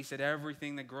food. He said,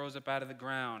 everything that grows up out of the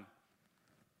ground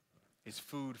is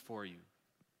food for you.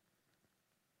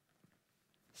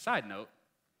 Side note,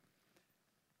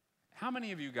 how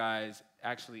many of you guys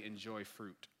actually enjoy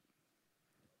fruit?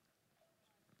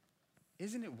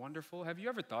 Isn't it wonderful? Have you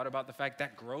ever thought about the fact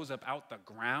that grows up out the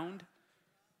ground?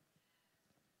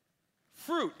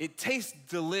 Fruit, it tastes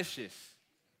delicious.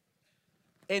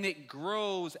 And it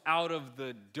grows out of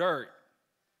the dirt.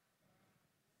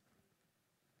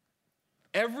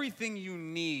 Everything you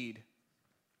need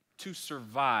to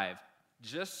survive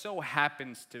just so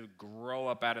happens to grow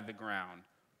up out of the ground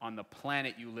on the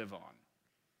planet you live on.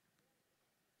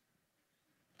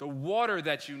 The water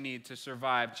that you need to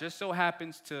survive just so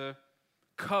happens to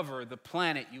cover the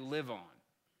planet you live on.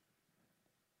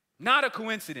 Not a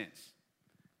coincidence.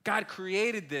 God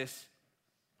created this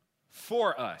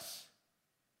for us.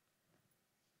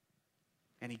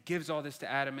 And he gives all this to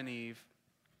Adam and Eve.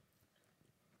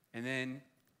 And then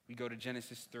we go to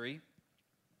Genesis 3.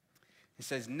 It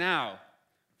says, now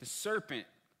the serpent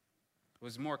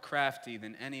was more crafty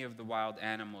than any of the wild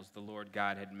animals the Lord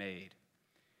God had made.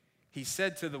 He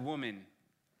said to the woman,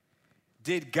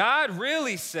 did God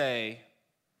really say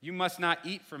you must not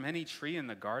eat from any tree in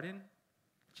the garden?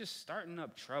 Just starting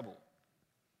up trouble.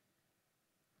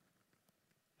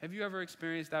 Have you ever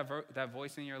experienced that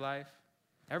voice in your life?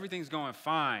 Everything's going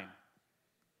fine.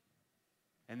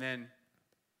 And then,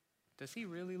 does he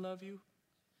really love you?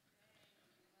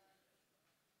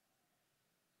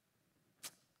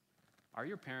 Are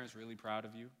your parents really proud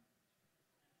of you?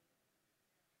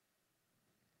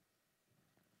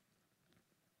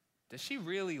 Does she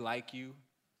really like you?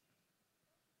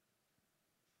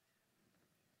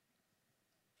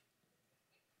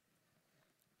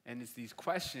 And it's these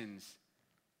questions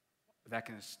that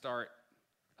can start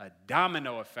a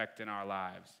domino effect in our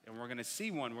lives. And we're going to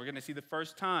see one. We're going to see the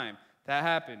first time that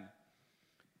happened.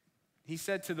 He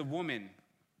said to the woman,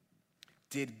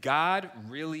 did God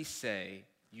really say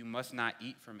you must not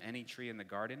eat from any tree in the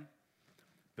garden?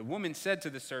 The woman said to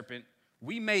the serpent,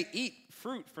 we may eat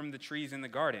fruit from the trees in the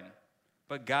garden,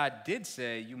 but God did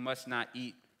say you must not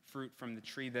eat fruit from the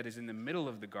tree that is in the middle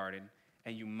of the garden,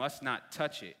 and you must not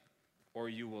touch it, or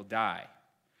you will die.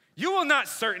 You will not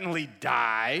certainly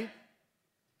die.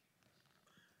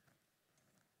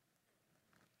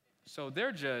 So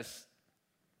they're just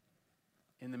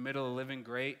in the middle of living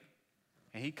great,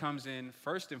 and he comes in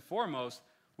first and foremost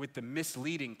with the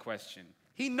misleading question.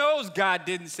 He knows God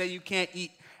didn't say you can't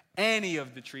eat any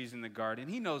of the trees in the garden.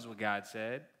 He knows what God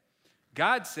said.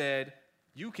 God said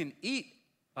you can eat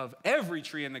of every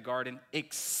tree in the garden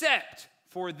except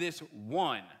for this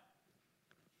one.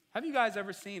 Have you guys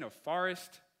ever seen a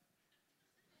forest?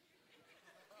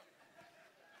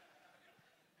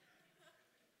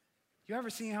 You ever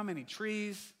seen how many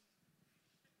trees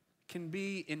can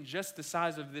be in just the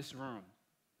size of this room?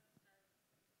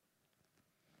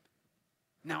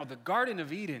 Now, the Garden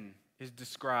of Eden is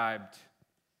described,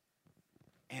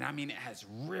 and I mean, it has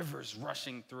rivers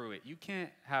rushing through it. You can't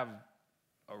have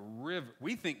a river.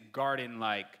 We think garden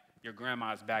like your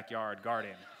grandma's backyard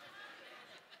garden.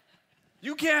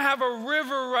 You can't have a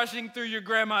river rushing through your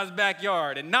grandma's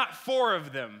backyard, and not 4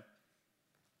 of them.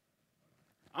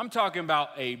 I'm talking about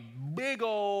a big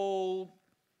old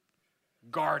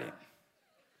garden.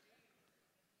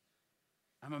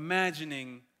 I'm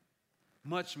imagining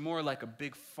much more like a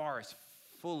big forest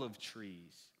full of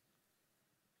trees.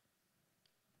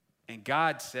 And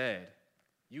God said,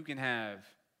 you can have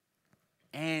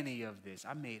any of this.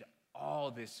 I made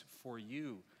all this for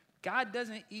you. God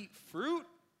doesn't eat fruit.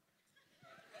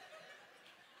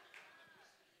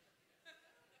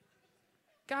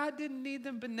 God didn't need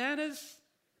them bananas.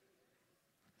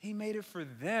 He made it for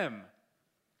them,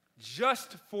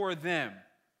 just for them.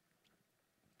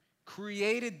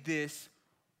 Created this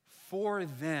for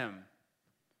them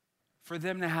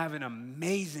to have an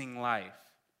amazing life.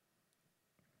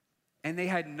 And they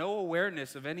had no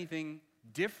awareness of anything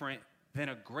different than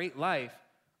a great life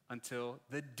until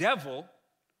the devil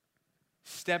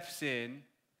steps in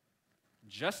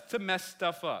just to mess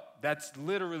stuff up. That's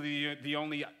literally the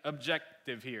only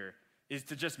objective here, is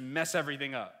to just mess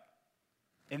everything up.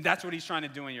 And that's what he's trying to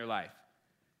do in your life.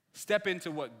 Step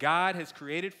into what God has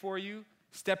created for you.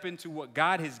 Step into what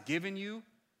God has given you.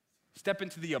 Step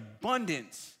into the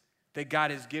abundance that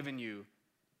God has given you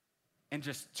and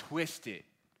just twist it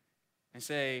and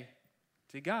say,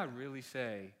 did God really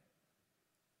say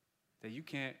that you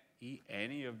can't eat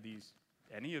any of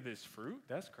this fruit?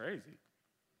 That's crazy.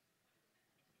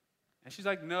 And she's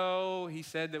like, no, he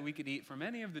said that we could eat from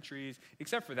any of the trees,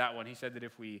 except for that one. He said that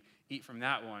if we eat from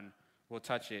that one, we'll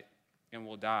touch it and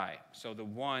we'll die. So the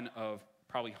one of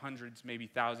probably hundreds, maybe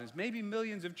thousands, maybe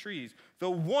millions of trees, the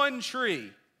one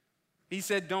tree, he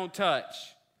said, don't touch.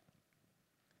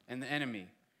 And the enemy,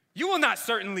 you will not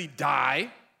certainly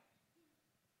die.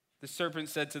 The serpent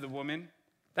said to the woman,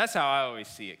 that's how I always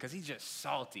see it, because he's just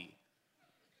salty.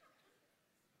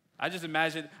 I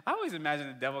always imagine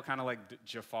the devil kind of like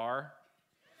Jafar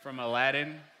from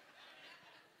Aladdin.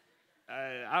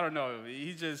 I don't know,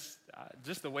 he just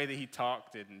the way that he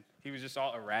talked, and he was just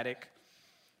all erratic.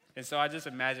 And so I just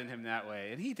imagined him that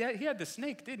way. And he had the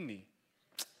snake, didn't he?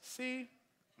 See?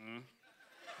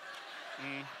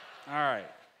 All right.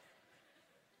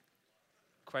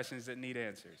 Questions that need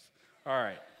answers. All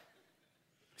right.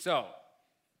 So,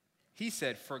 he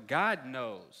said, for God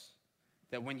knows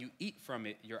that when you eat from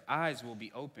it, your eyes will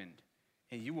be opened,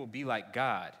 and you will be like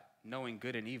God, knowing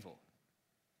good and evil.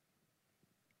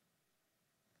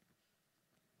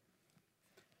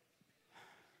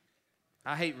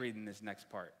 I hate reading this next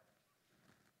part.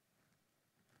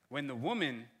 When the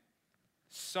woman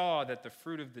saw that the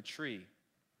fruit of the tree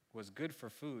was good for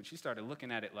food, she started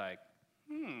looking at it like,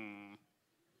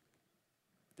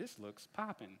 this looks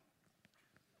poppin'.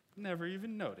 Never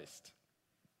even noticed.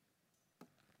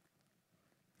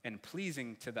 And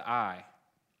pleasing to the eye,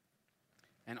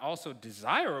 and also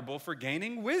desirable for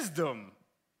gaining wisdom.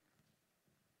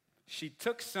 She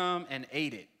took some and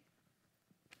ate it.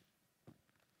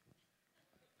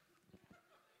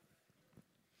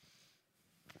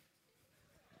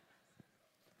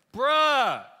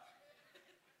 Bruh.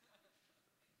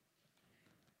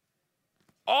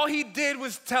 All he did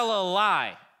was tell a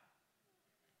lie.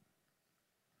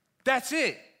 That's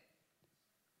it.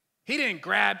 He didn't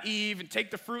grab Eve and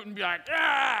take the fruit and be like,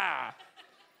 ah,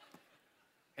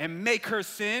 and make her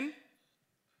sin.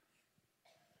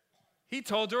 He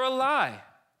told her a lie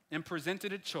and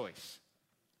presented a choice.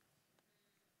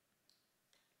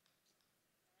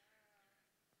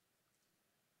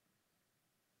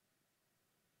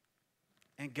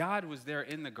 And God was there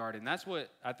in the garden. That's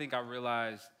what I think I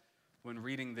realized when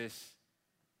reading this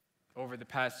over the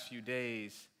past few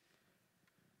days.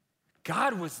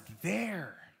 God was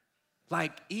there.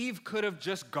 Like Eve could have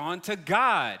just gone to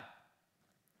God.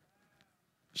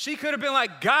 She could have been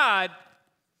like, God,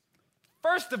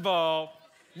 first of all,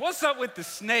 what's up with the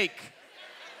snake?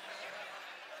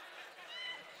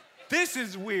 This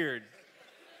is weird.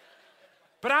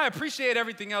 But I appreciate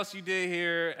everything else you did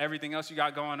here, everything else you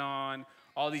got going on,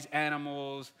 all these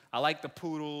animals. I like the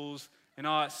poodles and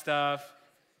all that stuff.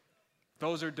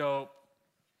 Those are dope.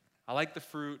 I like the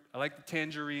fruit. I like the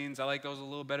tangerines. I like those a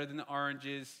little better than the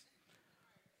oranges.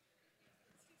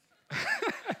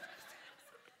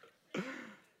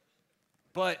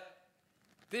 But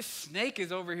this snake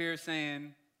is over here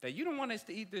saying that you don't want us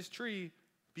to eat this tree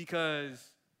because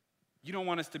you don't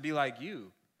want us to be like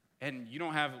you. And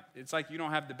it's like you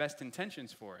don't have the best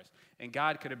intentions for us. And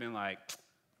God could have been like,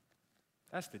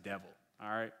 that's the devil, all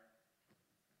right?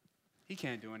 He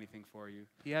can't do anything for you.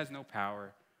 He has no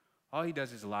power. All he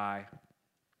does is lie.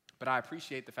 But I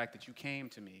appreciate the fact that you came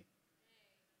to me.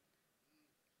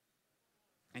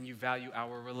 And you value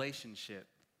our relationship.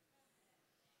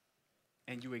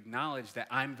 And you acknowledge that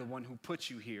I'm the one who put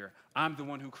you here. I'm the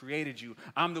one who created you.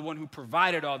 I'm the one who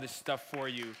provided all this stuff for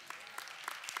you.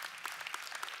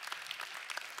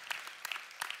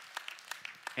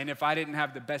 And if I didn't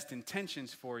have the best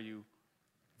intentions for you,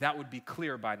 that would be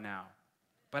clear by now.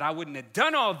 But I wouldn't have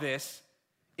done all this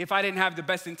if I didn't have the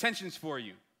best intentions for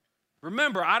you.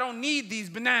 Remember, I don't need these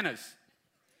bananas.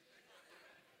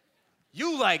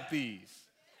 You like these.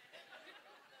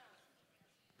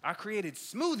 I created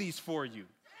smoothies for you.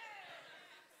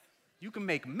 You can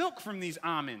make milk from these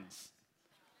almonds.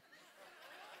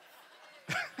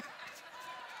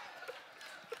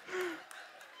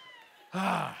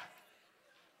 But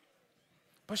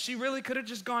she really could have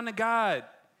just gone to God.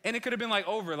 And it could have been like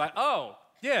over, like, oh,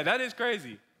 yeah, that is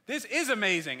crazy. This is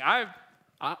amazing. I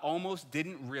almost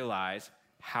didn't realize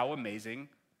how amazing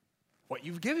what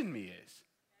you've given me is.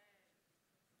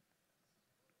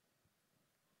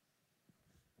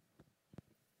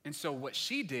 And so what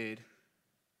she did,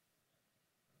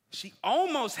 she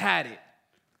almost had it.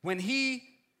 When he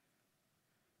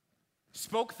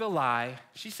spoke the lie,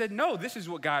 she said, no, this is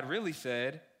what God really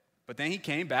said. But then he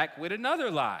came back with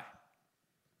another lie.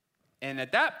 And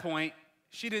at that point,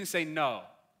 she didn't say, no,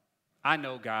 I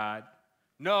know God.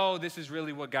 No, this is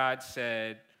really what God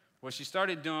said. What she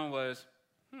started doing was,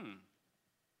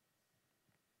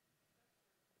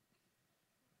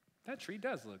 that tree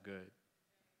does look good.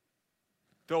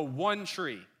 The one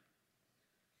tree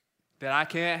that I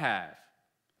can't have,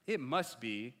 it must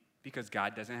be because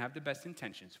God doesn't have the best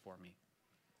intentions for me.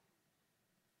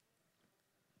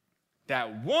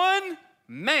 That one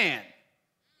man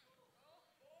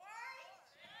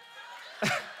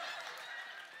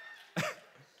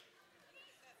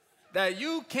that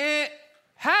you can't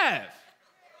have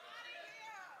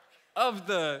of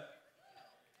the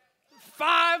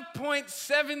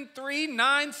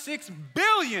 5.7396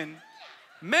 billion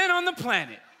men on the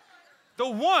planet, the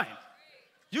one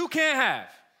you can't have.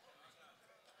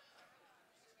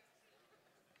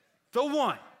 The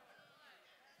one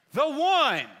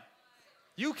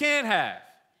you can't have.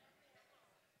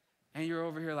 And you're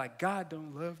over here like, God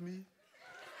don't love me.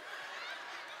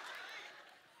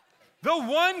 The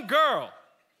one girl.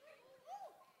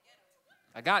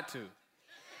 I got to.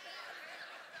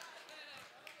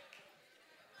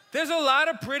 There's a lot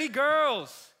of pretty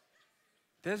girls.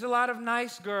 There's a lot of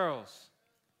nice girls.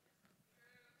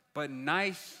 But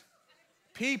nice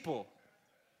people.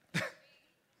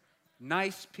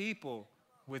 Nice people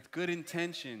with good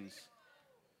intentions.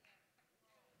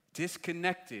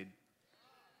 Disconnected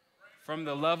from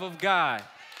the love of God.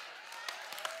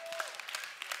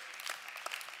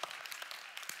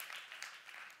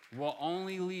 Will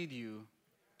only lead you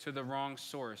to the wrong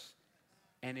source.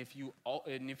 And if you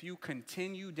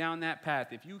continue down that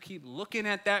path, if you keep looking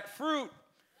at that fruit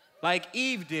like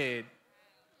Eve did,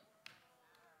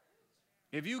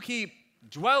 if you keep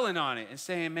dwelling on it and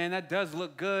saying, man, that does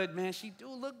look good, man, she do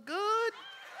look good.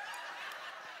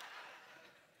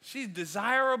 She's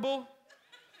desirable.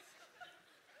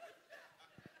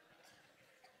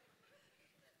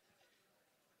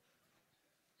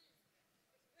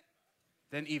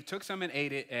 Then Eve took some and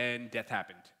ate it, and death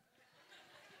happened.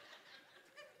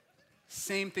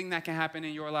 Same thing that can happen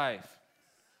in your life.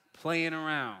 Playing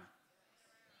around,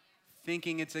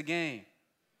 thinking it's a game.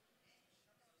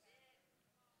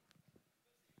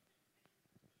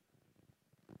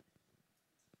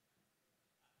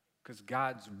 Because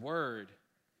God's word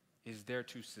is there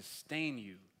to sustain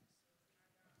you.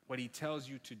 What he tells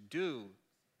you to do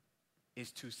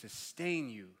is to sustain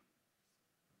you.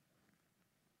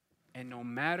 And no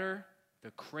matter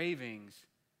the cravings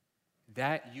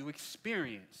that you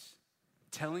experience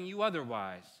telling you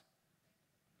otherwise,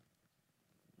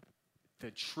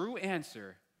 the true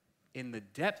answer in the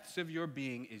depths of your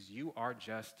being is you are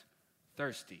just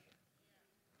thirsty.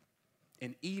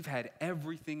 And Eve had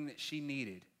everything that she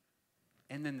needed.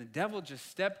 And then the devil just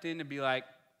stepped in to be like,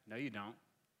 no, you don't.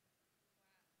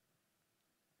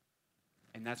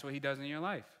 And that's what he does in your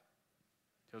life.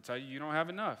 He'll tell you you don't have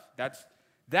enough.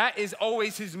 That is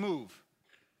always his move,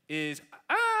 is,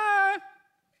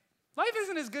 life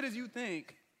isn't as good as you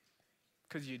think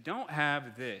because you don't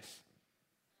have this.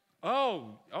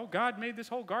 Oh, God made this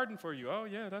whole garden for you. Oh,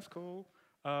 yeah, that's cool.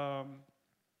 But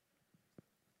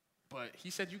he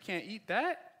said you can't eat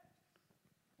that?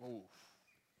 Oof.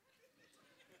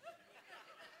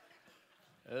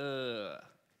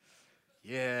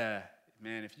 Yeah,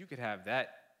 man, if you could have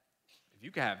that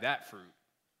fruit,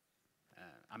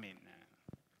 I'm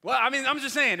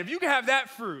just saying, if you could have that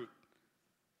fruit,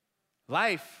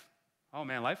 life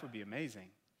would be amazing.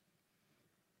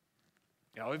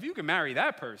 If you could marry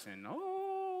that person,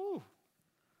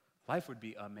 life would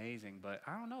be amazing. But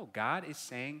I don't know, God is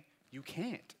saying you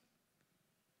can't.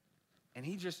 And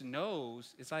he just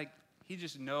knows, he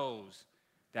just knows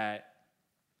that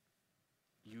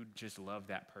you just love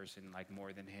that person like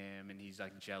more than him, and he's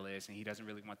like jealous, and he doesn't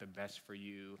really want the best for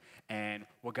you. And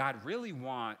what God really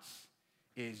wants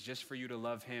is just for you to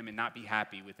love him and not be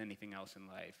happy with anything else in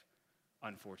life,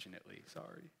 unfortunately.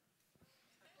 Sorry.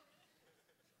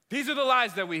 These are the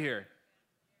lies that we hear.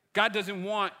 God doesn't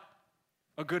want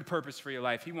a good purpose for your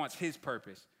life. He wants his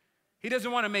purpose. He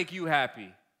doesn't want to make you happy.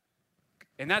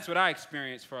 And that's what I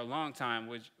experienced for a long time,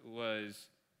 which was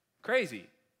crazy.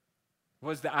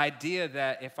 Was the idea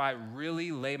that if I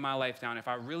really lay my life down, if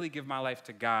I really give my life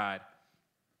to God,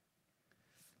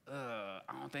 I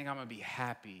don't think I'm going to be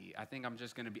happy. I think I'm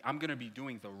going to be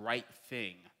doing the right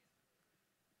thing.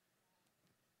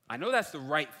 I know that's the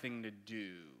right thing to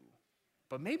do,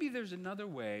 but maybe there's another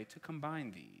way to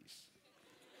combine these.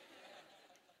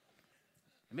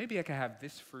 maybe I could have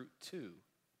this fruit too.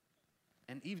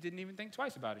 And Eve didn't even think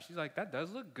twice about it. She's like, that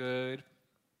does look good.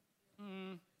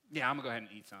 Yeah, I'm going to go ahead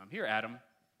and eat some. Here, Adam.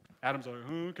 Adam's like,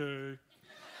 okay.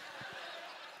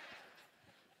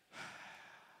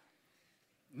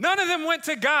 None of them went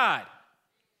to God.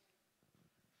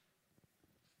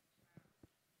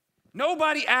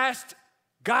 Nobody asked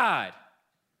God.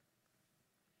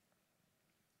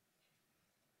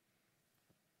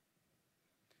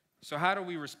 So how do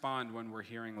we respond when we're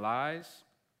hearing lies?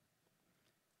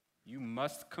 You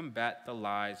must combat the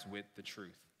lies with the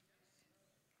truth.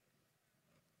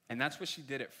 And that's what she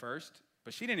did at first,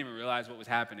 but she didn't even realize what was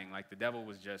happening. Like the devil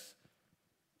was just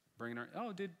bringing her,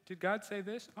 oh, did God say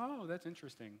this? Oh, that's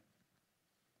interesting.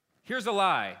 Here's a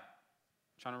lie,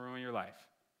 trying to ruin your life.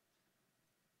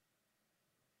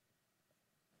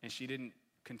 And she didn't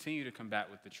continue to combat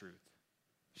with the truth.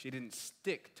 She didn't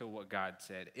stick to what God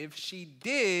said. If she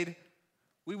did,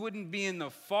 we wouldn't be in the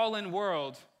fallen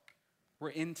world we're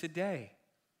in today.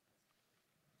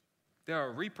 There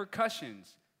are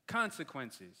repercussions,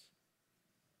 consequences.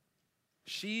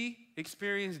 She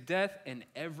experienced death and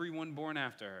everyone born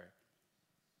after her.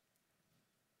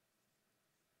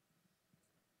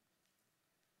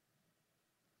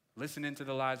 Listening to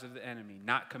the lies of the enemy,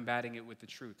 not combating it with the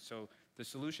truth. So the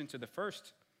solution to the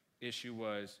first issue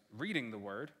was reading the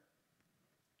word.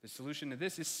 The solution to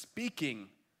this is speaking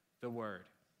the word.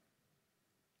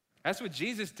 That's what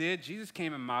Jesus did. Jesus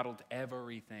came and modeled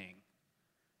everything.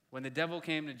 When the devil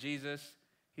came to Jesus,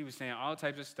 he was saying all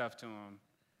types of stuff to him,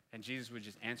 and Jesus would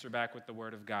just answer back with the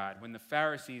word of God. When the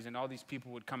Pharisees and all these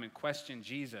people would come and question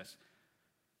Jesus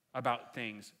about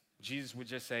things, Jesus would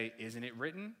just say, isn't it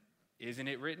written? Isn't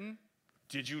it written?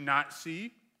 Did you not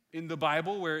see in the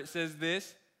Bible where it says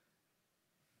this?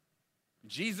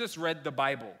 Jesus read the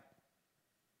Bible.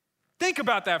 Think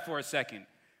about that for a second.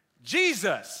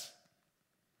 Jesus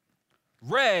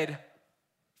read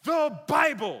the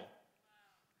Bible.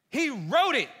 He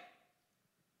wrote it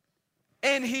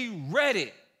and he read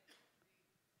it.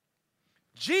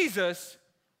 Jesus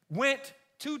went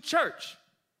to church.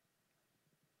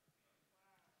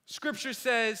 Scripture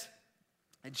says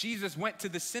that Jesus went to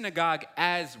the synagogue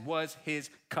as was his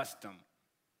custom.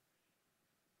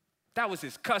 That was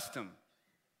his custom.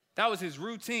 That was his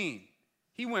routine.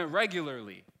 He went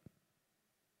regularly.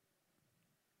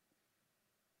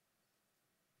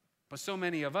 But so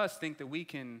many of us think that we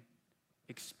can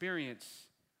experience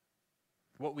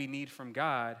what we need from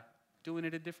God doing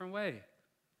it a different way.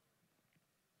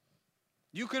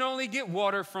 You can only get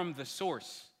water from the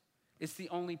source. It's the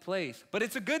only place. But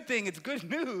it's a good thing. It's good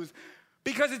news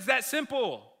because it's that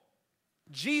simple.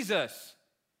 Jesus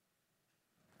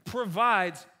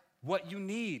provides what you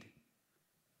need.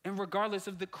 And regardless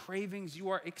of the cravings you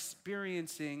are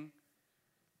experiencing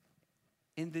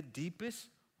in the deepest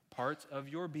parts of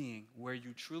your being where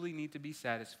you truly need to be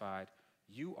satisfied,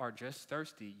 you are just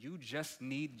thirsty. You just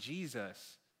need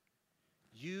Jesus.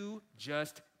 You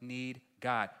just need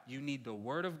God. You need the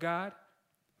Word of God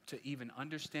to even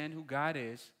understand who God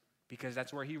is, because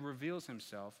that's where he reveals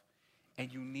himself.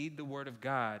 And you need the Word of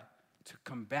God to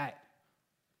combat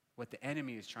what the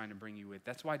enemy is trying to bring you with.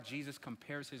 That's why Jesus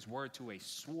compares his word to a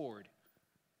sword.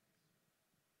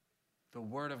 The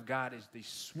Word of God is the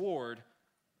sword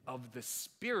of the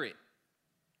Spirit.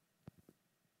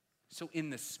 So in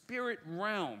the spirit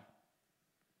realm,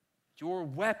 your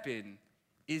weapon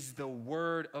is the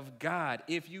Word of God.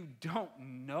 If you don't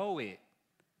know it,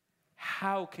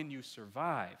 how can you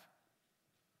survive?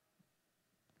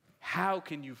 How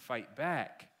can you fight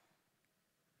back?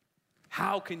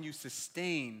 How can you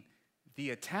sustain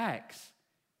the attacks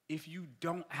if you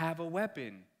don't have a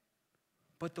weapon?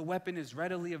 But the weapon is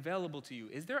readily available to you.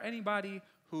 Is there anybody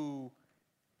who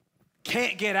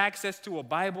can't get access to a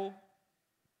Bible?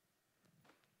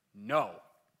 No.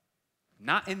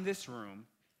 Not in this room.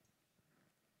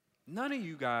 None of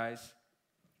you guys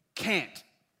can't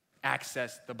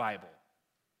access the Bible.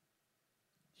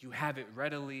 You have it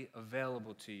readily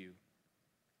available to you.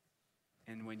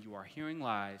 And when you are hearing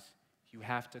lies, you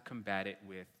have to combat it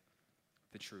with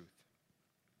the truth.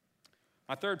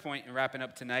 My third point in wrapping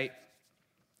up tonight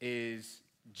is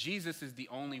Jesus is the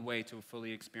only way to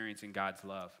fully experiencing God's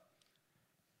love.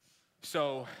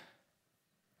 So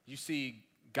you see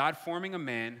God forming a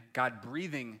man, God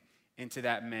breathing into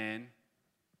that man,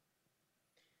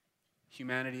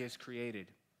 humanity is created.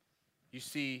 You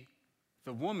see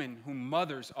the woman who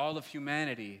mothers all of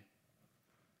humanity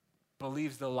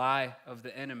believes the lie of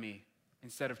the enemy.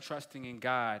 Instead of trusting in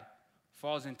God,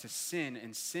 falls into sin,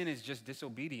 and sin is just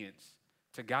disobedience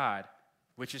to God,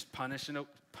 which is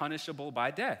punishable by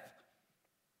death.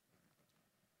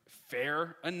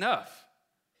 Fair enough.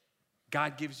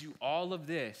 God gives you all of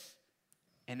this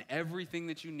and everything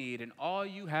that you need, and all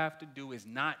you have to do is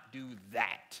not do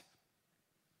that.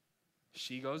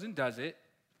 She goes and does it,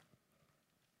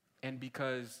 and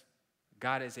because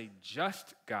God is a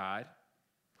just God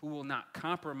who will not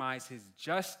compromise his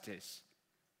justice,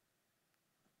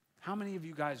 how many of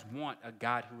you guys want a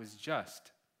God who is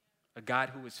just, a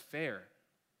God who is fair,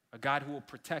 a God who will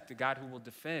protect, a God who will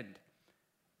defend?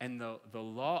 And the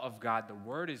law of God, the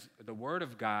word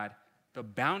of God, the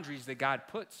boundaries that God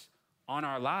puts on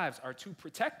our lives are to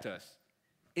protect us.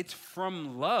 It's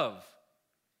from love.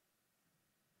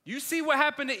 You see what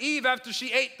happened to Eve after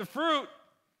she ate the fruit?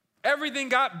 Everything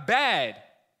got bad.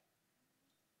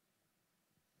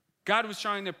 God was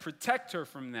trying to protect her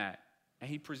from that, and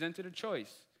he presented a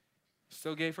choice.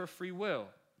 Still gave her free will.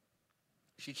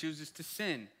 She chooses to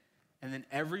sin, and then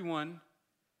everyone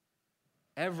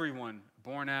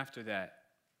born after that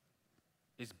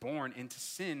is born into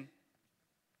sin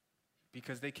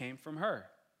because they came from her.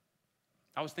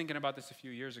 I was thinking about this a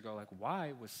few years ago, like,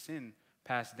 why was sin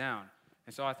passed down?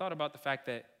 And so I thought about the fact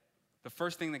that the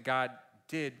first thing that God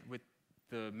did with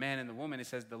the man and the woman, it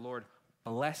says the Lord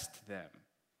blessed them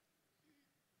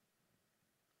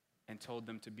and told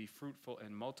them to be fruitful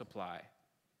and multiply.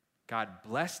 God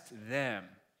blessed them,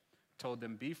 told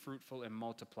them be fruitful and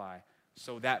multiply.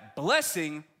 So that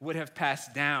blessing would have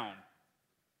passed down.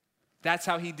 That's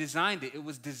how he designed it. It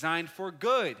was designed for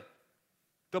good.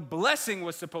 The blessing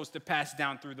was supposed to pass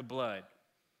down through the blood.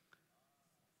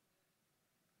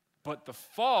 But the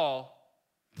fall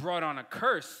brought on a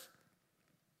curse,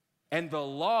 and the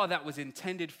law that was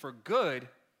intended for good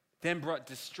then brought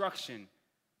destruction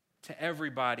to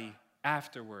everybody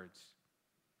afterwards.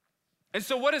 And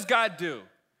so what does God do?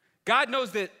 God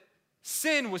knows that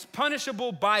sin was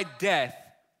punishable by death,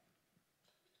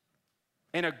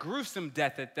 and a gruesome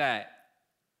death at that.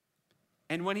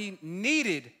 And when he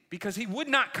needed, because he would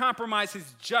not compromise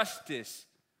his justice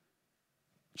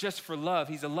just for love.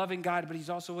 He's a loving God, but he's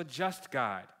also a just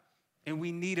God. And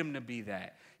we need him to be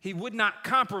that. He would not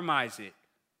compromise it,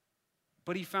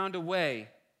 but he found a way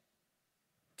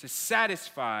to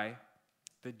satisfy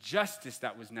the justice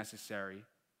that was necessary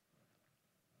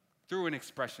through an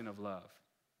expression of love.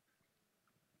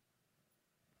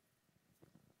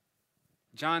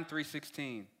 John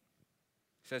 3:16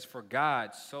 says, "For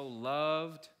God so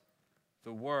loved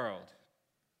the world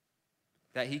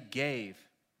that he gave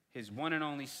his one and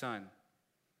only Son,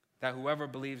 that whoever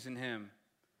believes in him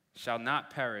shall not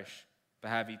perish, but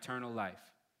have eternal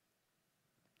life."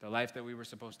 The life that we were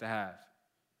supposed to have.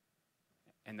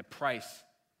 And the price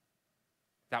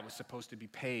that was supposed to be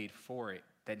paid for it,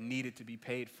 that needed to be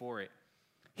paid for it,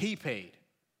 he paid.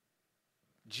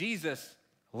 Jesus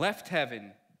left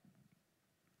heaven,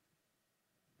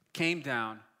 came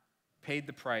down, paid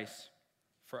the price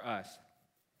for us.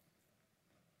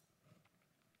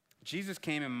 Jesus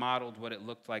came and modeled what it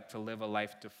looked like to live a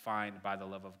life defined by the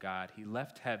love of God. He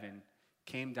left heaven,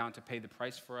 came down to pay the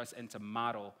price for us, and to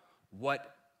model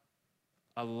what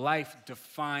a life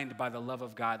defined by the love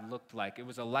of God looked like. It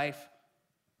was a life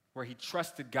where he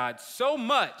trusted God so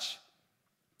much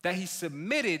that he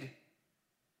submitted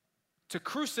to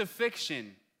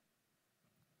crucifixion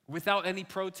without any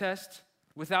protest,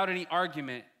 without any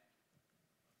argument,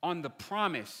 on the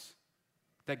promise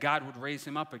that God would raise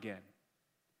him up again.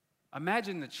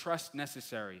 Imagine the trust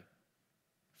necessary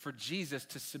for Jesus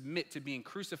to submit to being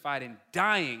crucified and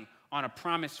dying on a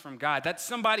promise from God. That's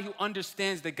somebody who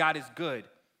understands that God is good.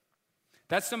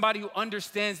 That's somebody who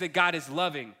understands that God is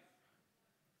loving.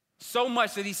 So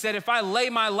much that he said, if I lay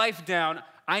my life down,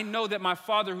 I know that my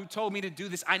Father who told me to do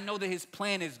this, I know that his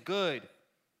plan is good.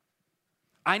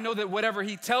 I know that whatever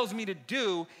he tells me to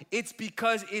do, it's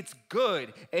because it's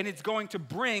good and it's going to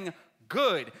bring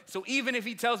good. So even if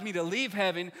he tells me to leave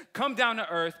heaven, come down to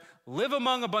earth, live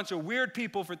among a bunch of weird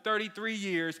people for 33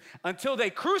 years until they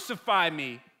crucify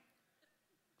me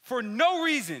for no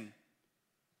reason,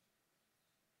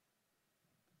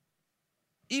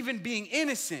 even being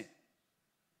innocent,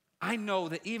 I know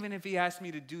that even if he asks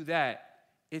me to do that,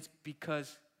 it's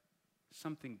because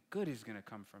something good is going to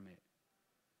come from it.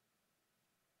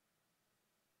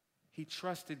 He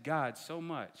trusted God so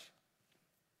much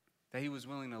that he was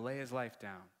willing to lay his life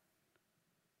down,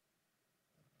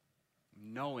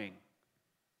 knowing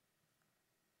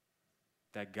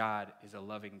that God is a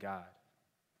loving God,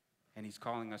 and he's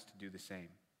calling us to do the same.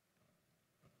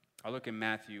 I look in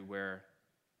Matthew where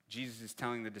Jesus is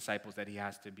telling the disciples that he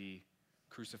has to be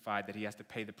crucified, that he has to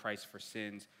pay the price for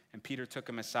sins, and Peter took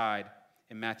him aside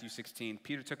in Matthew 16.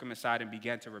 Peter took him aside and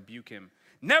began to rebuke him.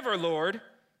 "Never, Lord.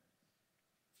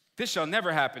 This shall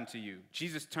never happen to you."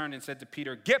 Jesus turned and said to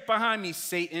Peter, "Get behind me,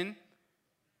 Satan,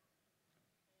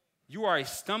 You are a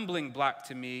stumbling block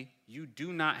to me. You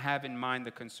do not have in mind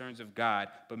the concerns of God,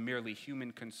 but merely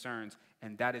human concerns,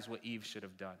 and that is what Eve should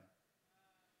have done.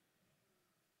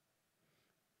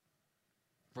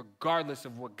 Regardless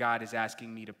of what God is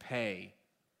asking me to pay,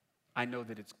 I know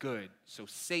that it's good. So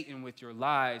Satan, with your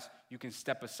lies, you can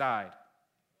step aside.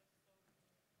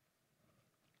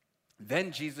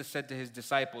 Then Jesus said to his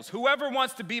disciples, whoever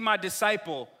wants to be my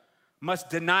disciple must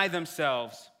deny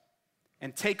themselves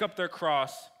and take up their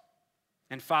cross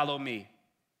and follow me.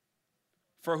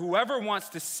 For whoever wants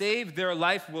to save their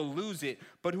life will lose it,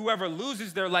 but whoever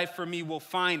loses their life for me will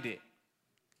find it.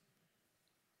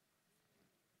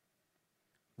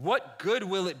 What good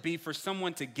will it be for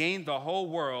someone to gain the whole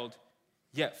world,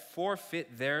 yet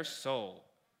forfeit their soul?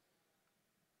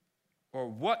 Or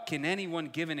what can anyone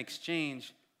give in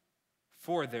exchange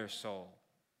for their soul?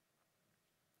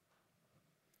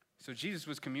 So Jesus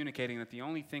was communicating that the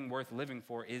only thing worth living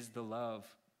for is the love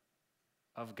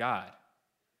of God.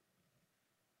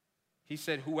 He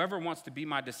said, whoever wants to be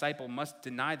my disciple must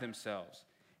deny themselves,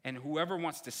 and whoever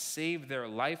wants to save their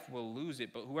life will lose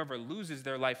it, but whoever loses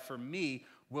their life for me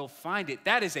will find it.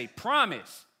 That is a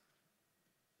promise,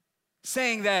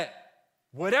 saying that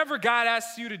whatever God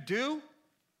asks you to do,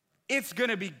 it's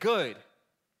going to be good.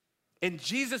 And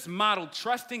Jesus modeled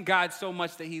trusting God so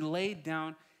much that he laid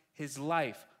down his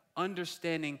life,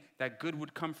 understanding that good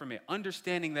would come from it,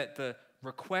 understanding that the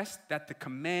request, that the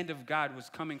command of God was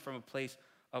coming from a place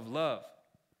of love.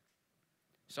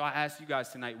 So I ask you guys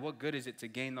tonight, what good is it to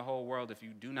gain the whole world if you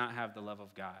do not have the love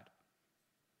of God?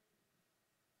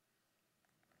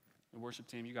 The worship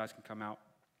team, you guys can come out.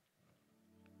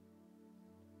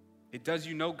 It does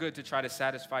you no good to try to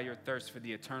satisfy your thirst for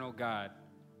the eternal God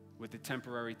with the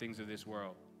temporary things of this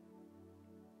world.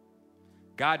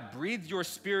 God breathed your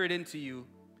spirit into you,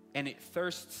 and it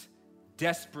thirsts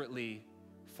desperately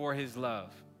for his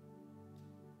love.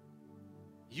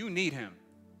 You need him.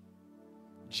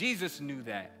 Jesus knew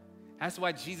that. That's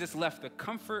why Jesus left the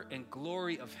comfort and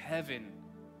glory of heaven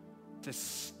to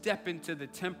step into the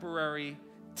temporary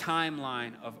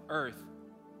timeline of earth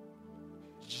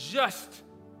just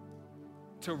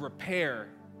to repair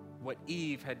what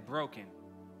Eve had broken,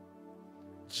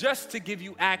 just to give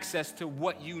you access to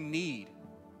what you need.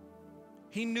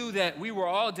 He knew that we were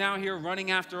all down here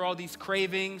running after all these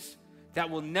cravings that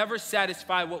will never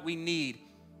satisfy what we need.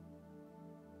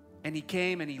 And he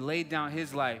came and he laid down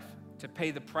his life to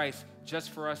pay the price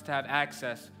just for us to have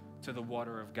access to the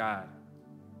water of God.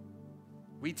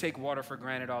 We take water for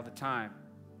granted all the time,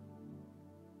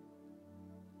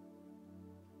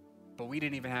 but we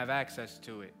didn't even have access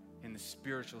to it in the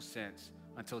spiritual sense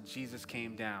until Jesus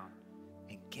came down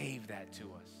and gave that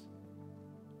to us.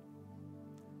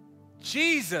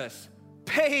 Jesus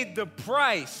paid the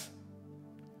price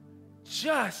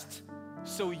just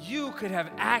so you could have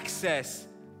access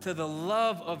to the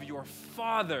love of your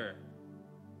Father,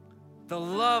 the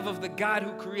love of the God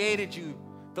who created you,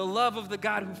 the love of the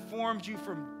God who formed you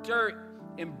from dirt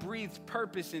and breathed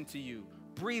purpose into you,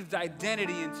 breathed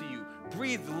identity into you,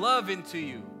 breathed love into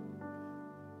you.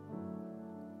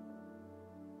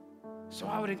 So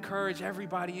I would encourage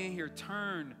everybody in here,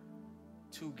 turn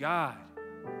to God.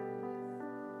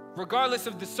 Regardless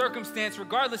of the circumstance,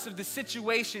 regardless of the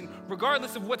situation,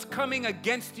 regardless of what's coming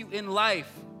against you in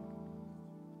life,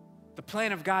 the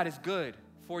plan of God is good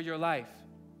for your life.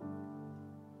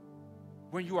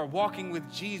 When you are walking with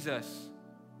Jesus,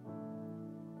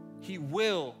 he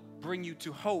will bring you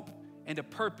to hope and a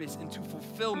purpose and to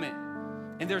fulfillment.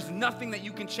 And there's nothing that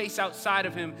you can chase outside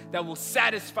of him that will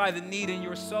satisfy the need in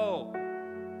your soul.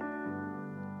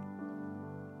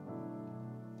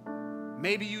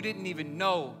 Maybe you didn't even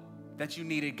know that you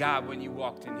needed God when you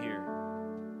walked in here.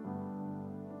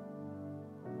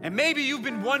 And maybe you've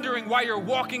been wondering why you're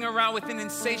walking around with an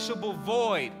insatiable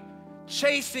void,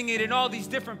 chasing it in all these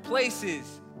different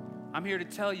places. I'm here to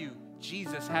tell you,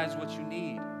 Jesus has what you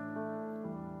need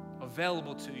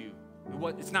available to you.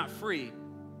 It's not free,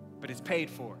 but it's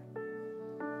paid for.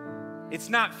 It's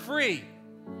not free,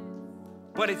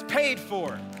 but it's paid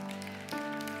for.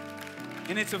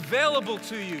 And it's available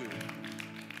to you.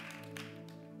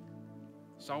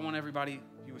 So I want everybody,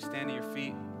 you would stand to your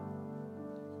feet.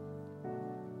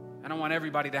 And I want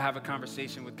everybody to have a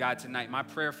conversation with God tonight. My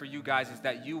prayer for you guys is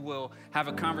that you will have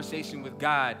a conversation with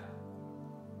God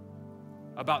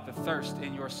about the thirst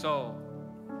in your soul.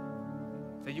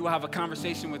 That you will have a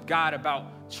conversation with God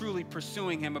about truly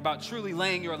pursuing him, about truly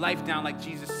laying your life down like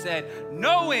Jesus said,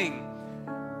 knowing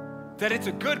that it's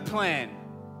a good plan.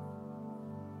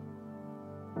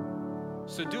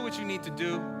 So do what you need to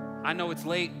do. I know it's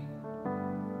late,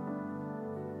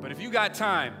 but if you got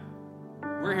time,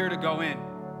 we're here to go in.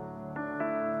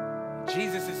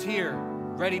 Jesus is here,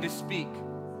 ready to speak.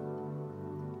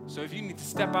 So if you need to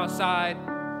step outside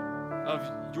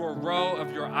of your row,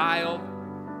 of your aisle,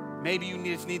 maybe you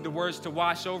just need the words to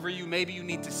wash over you. Maybe you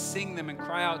need to sing them and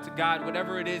cry out to God.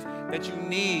 Whatever it is that you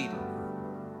need,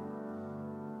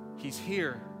 He's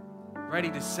here, ready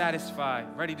to satisfy,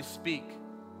 ready to speak.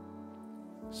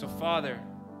 So, Father,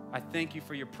 I thank you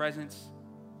for your presence.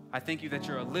 I thank you that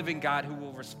you're a living God who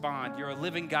will respond. You're a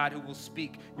living God who will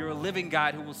speak. You're a living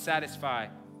God who will satisfy.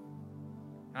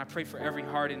 And I pray for every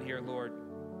heart in here, Lord,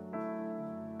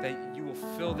 that you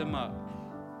will fill them up.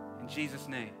 In Jesus'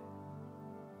 name.